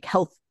her like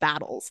health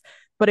battles,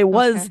 but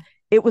Okay.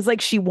 it was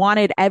like she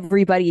wanted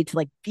everybody to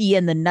like be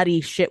in the nutty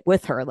shit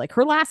with her. Like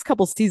her last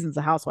couple seasons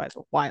of Housewives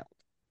were wild.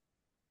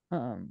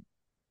 Um,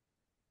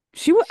 I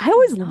She's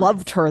always loved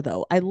nuts. her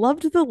though. I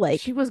loved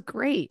She was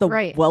great. the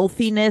Right.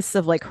 wealthiness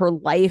of like her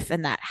life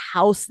and that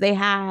house they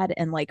had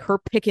and like her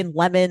picking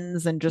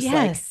lemons and just like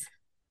Yes.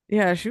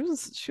 yeah, she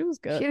was She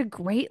good. had a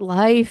great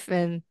life.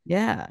 And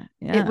Yeah,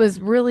 it yeah. was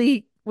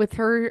really with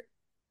her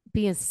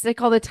being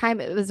sick all the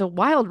time. It was a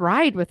wild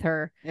ride with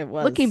her. It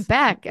Looking was. It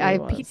back, I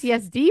really have was.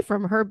 PTSD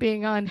from her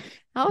being on Yeah.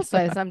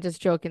 Housewives. I'm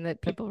just joking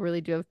that people really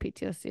do have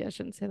PTSD. I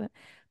shouldn't say that.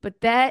 But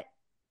that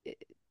it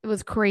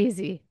was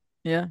crazy.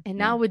 Yeah. And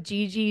Yeah. now with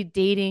Gigi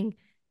dating,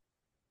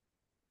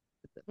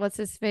 what's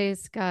his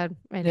face? God,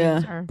 my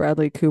names Yeah. are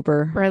Bradley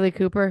Cooper. Bradley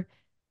Cooper.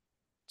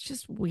 It's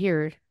just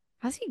weird.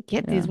 How does he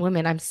get Yeah. these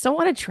women? I'm so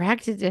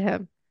unattracted to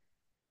him.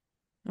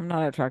 I'm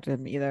not attracted to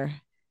him either.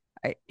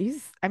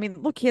 I mean,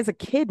 look, he has a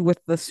kid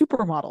with the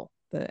supermodel,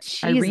 the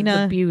She's the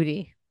Irina,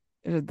 beauty.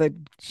 the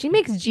She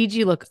makes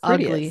Gigi look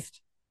ugly.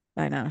 prettiest.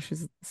 I know.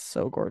 She's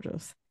so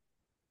gorgeous.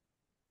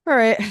 All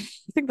right. I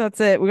think that's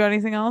it. We got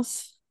anything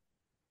else?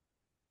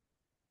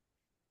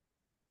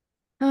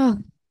 Oh,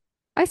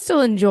 I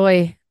still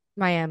enjoy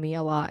Miami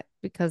a lot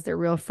because they're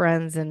real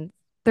friends and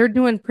they're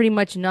doing pretty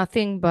much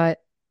nothing, but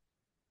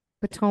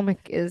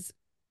Potomac is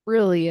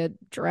really a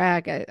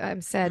drag.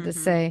 I'm sad to Mm-hmm.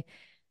 say.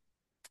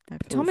 I feel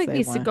the Potomac same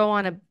needs to way. go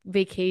on a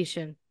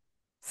vacation.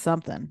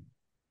 Something.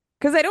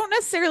 Because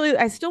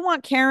I still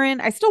want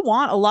Karen. I still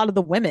want a lot of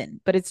the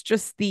women, but it's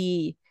just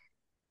it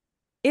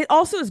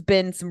also has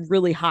been some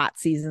really hot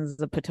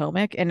seasons of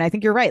Potomac. And I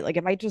think you're right. Like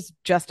it might just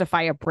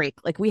justify a break.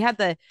 Like we had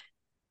the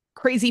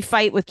crazy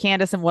fight with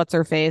Candace and what's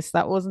her face.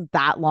 That wasn't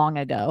that long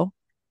ago.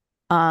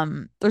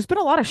 There's been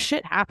a lot of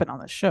shit happen on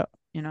this show,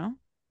 you know?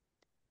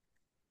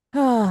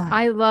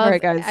 I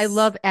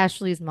love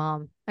Ashley's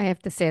mom. I have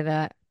to say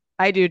that.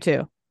 I do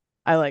too.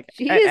 I like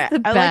she is the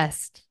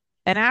best.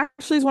 And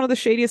Ashley's one of the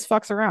shadiest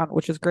fucks around,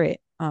 which is great.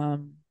 Yeah,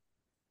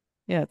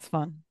 it's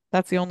fun.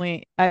 That's the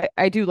only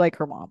I do like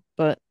her mom,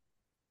 but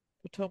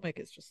Potomac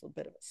is just a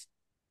bit of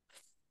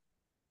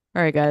a.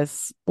 All right,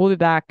 guys. We'll be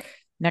back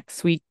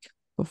next week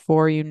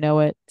before you know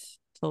it.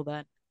 Till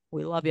then,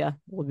 we love you.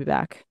 We'll be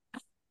back.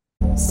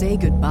 Say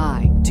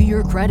goodbye to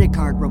your credit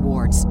card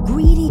rewards.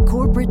 Greedy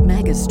corporate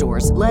mega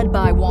stores, led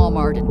by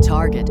Walmart and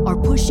Target, are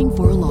pushing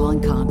for a law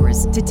in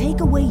Congress to take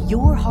away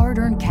your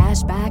hard-earned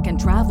cash back and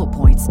travel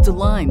points to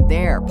line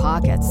their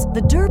pockets.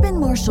 The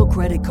Durbin-Marshall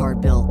credit card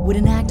bill would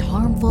enact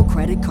harmful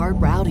credit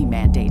card routing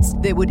mandates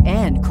that would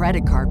end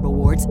credit card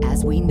rewards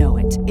as we know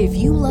it. If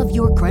you love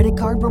your credit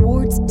card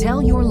rewards,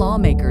 tell your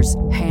lawmakers,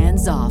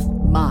 hands off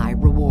my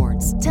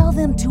rewards. Tell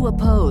them to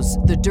oppose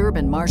the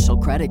Durbin-Marshall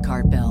credit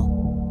card bill.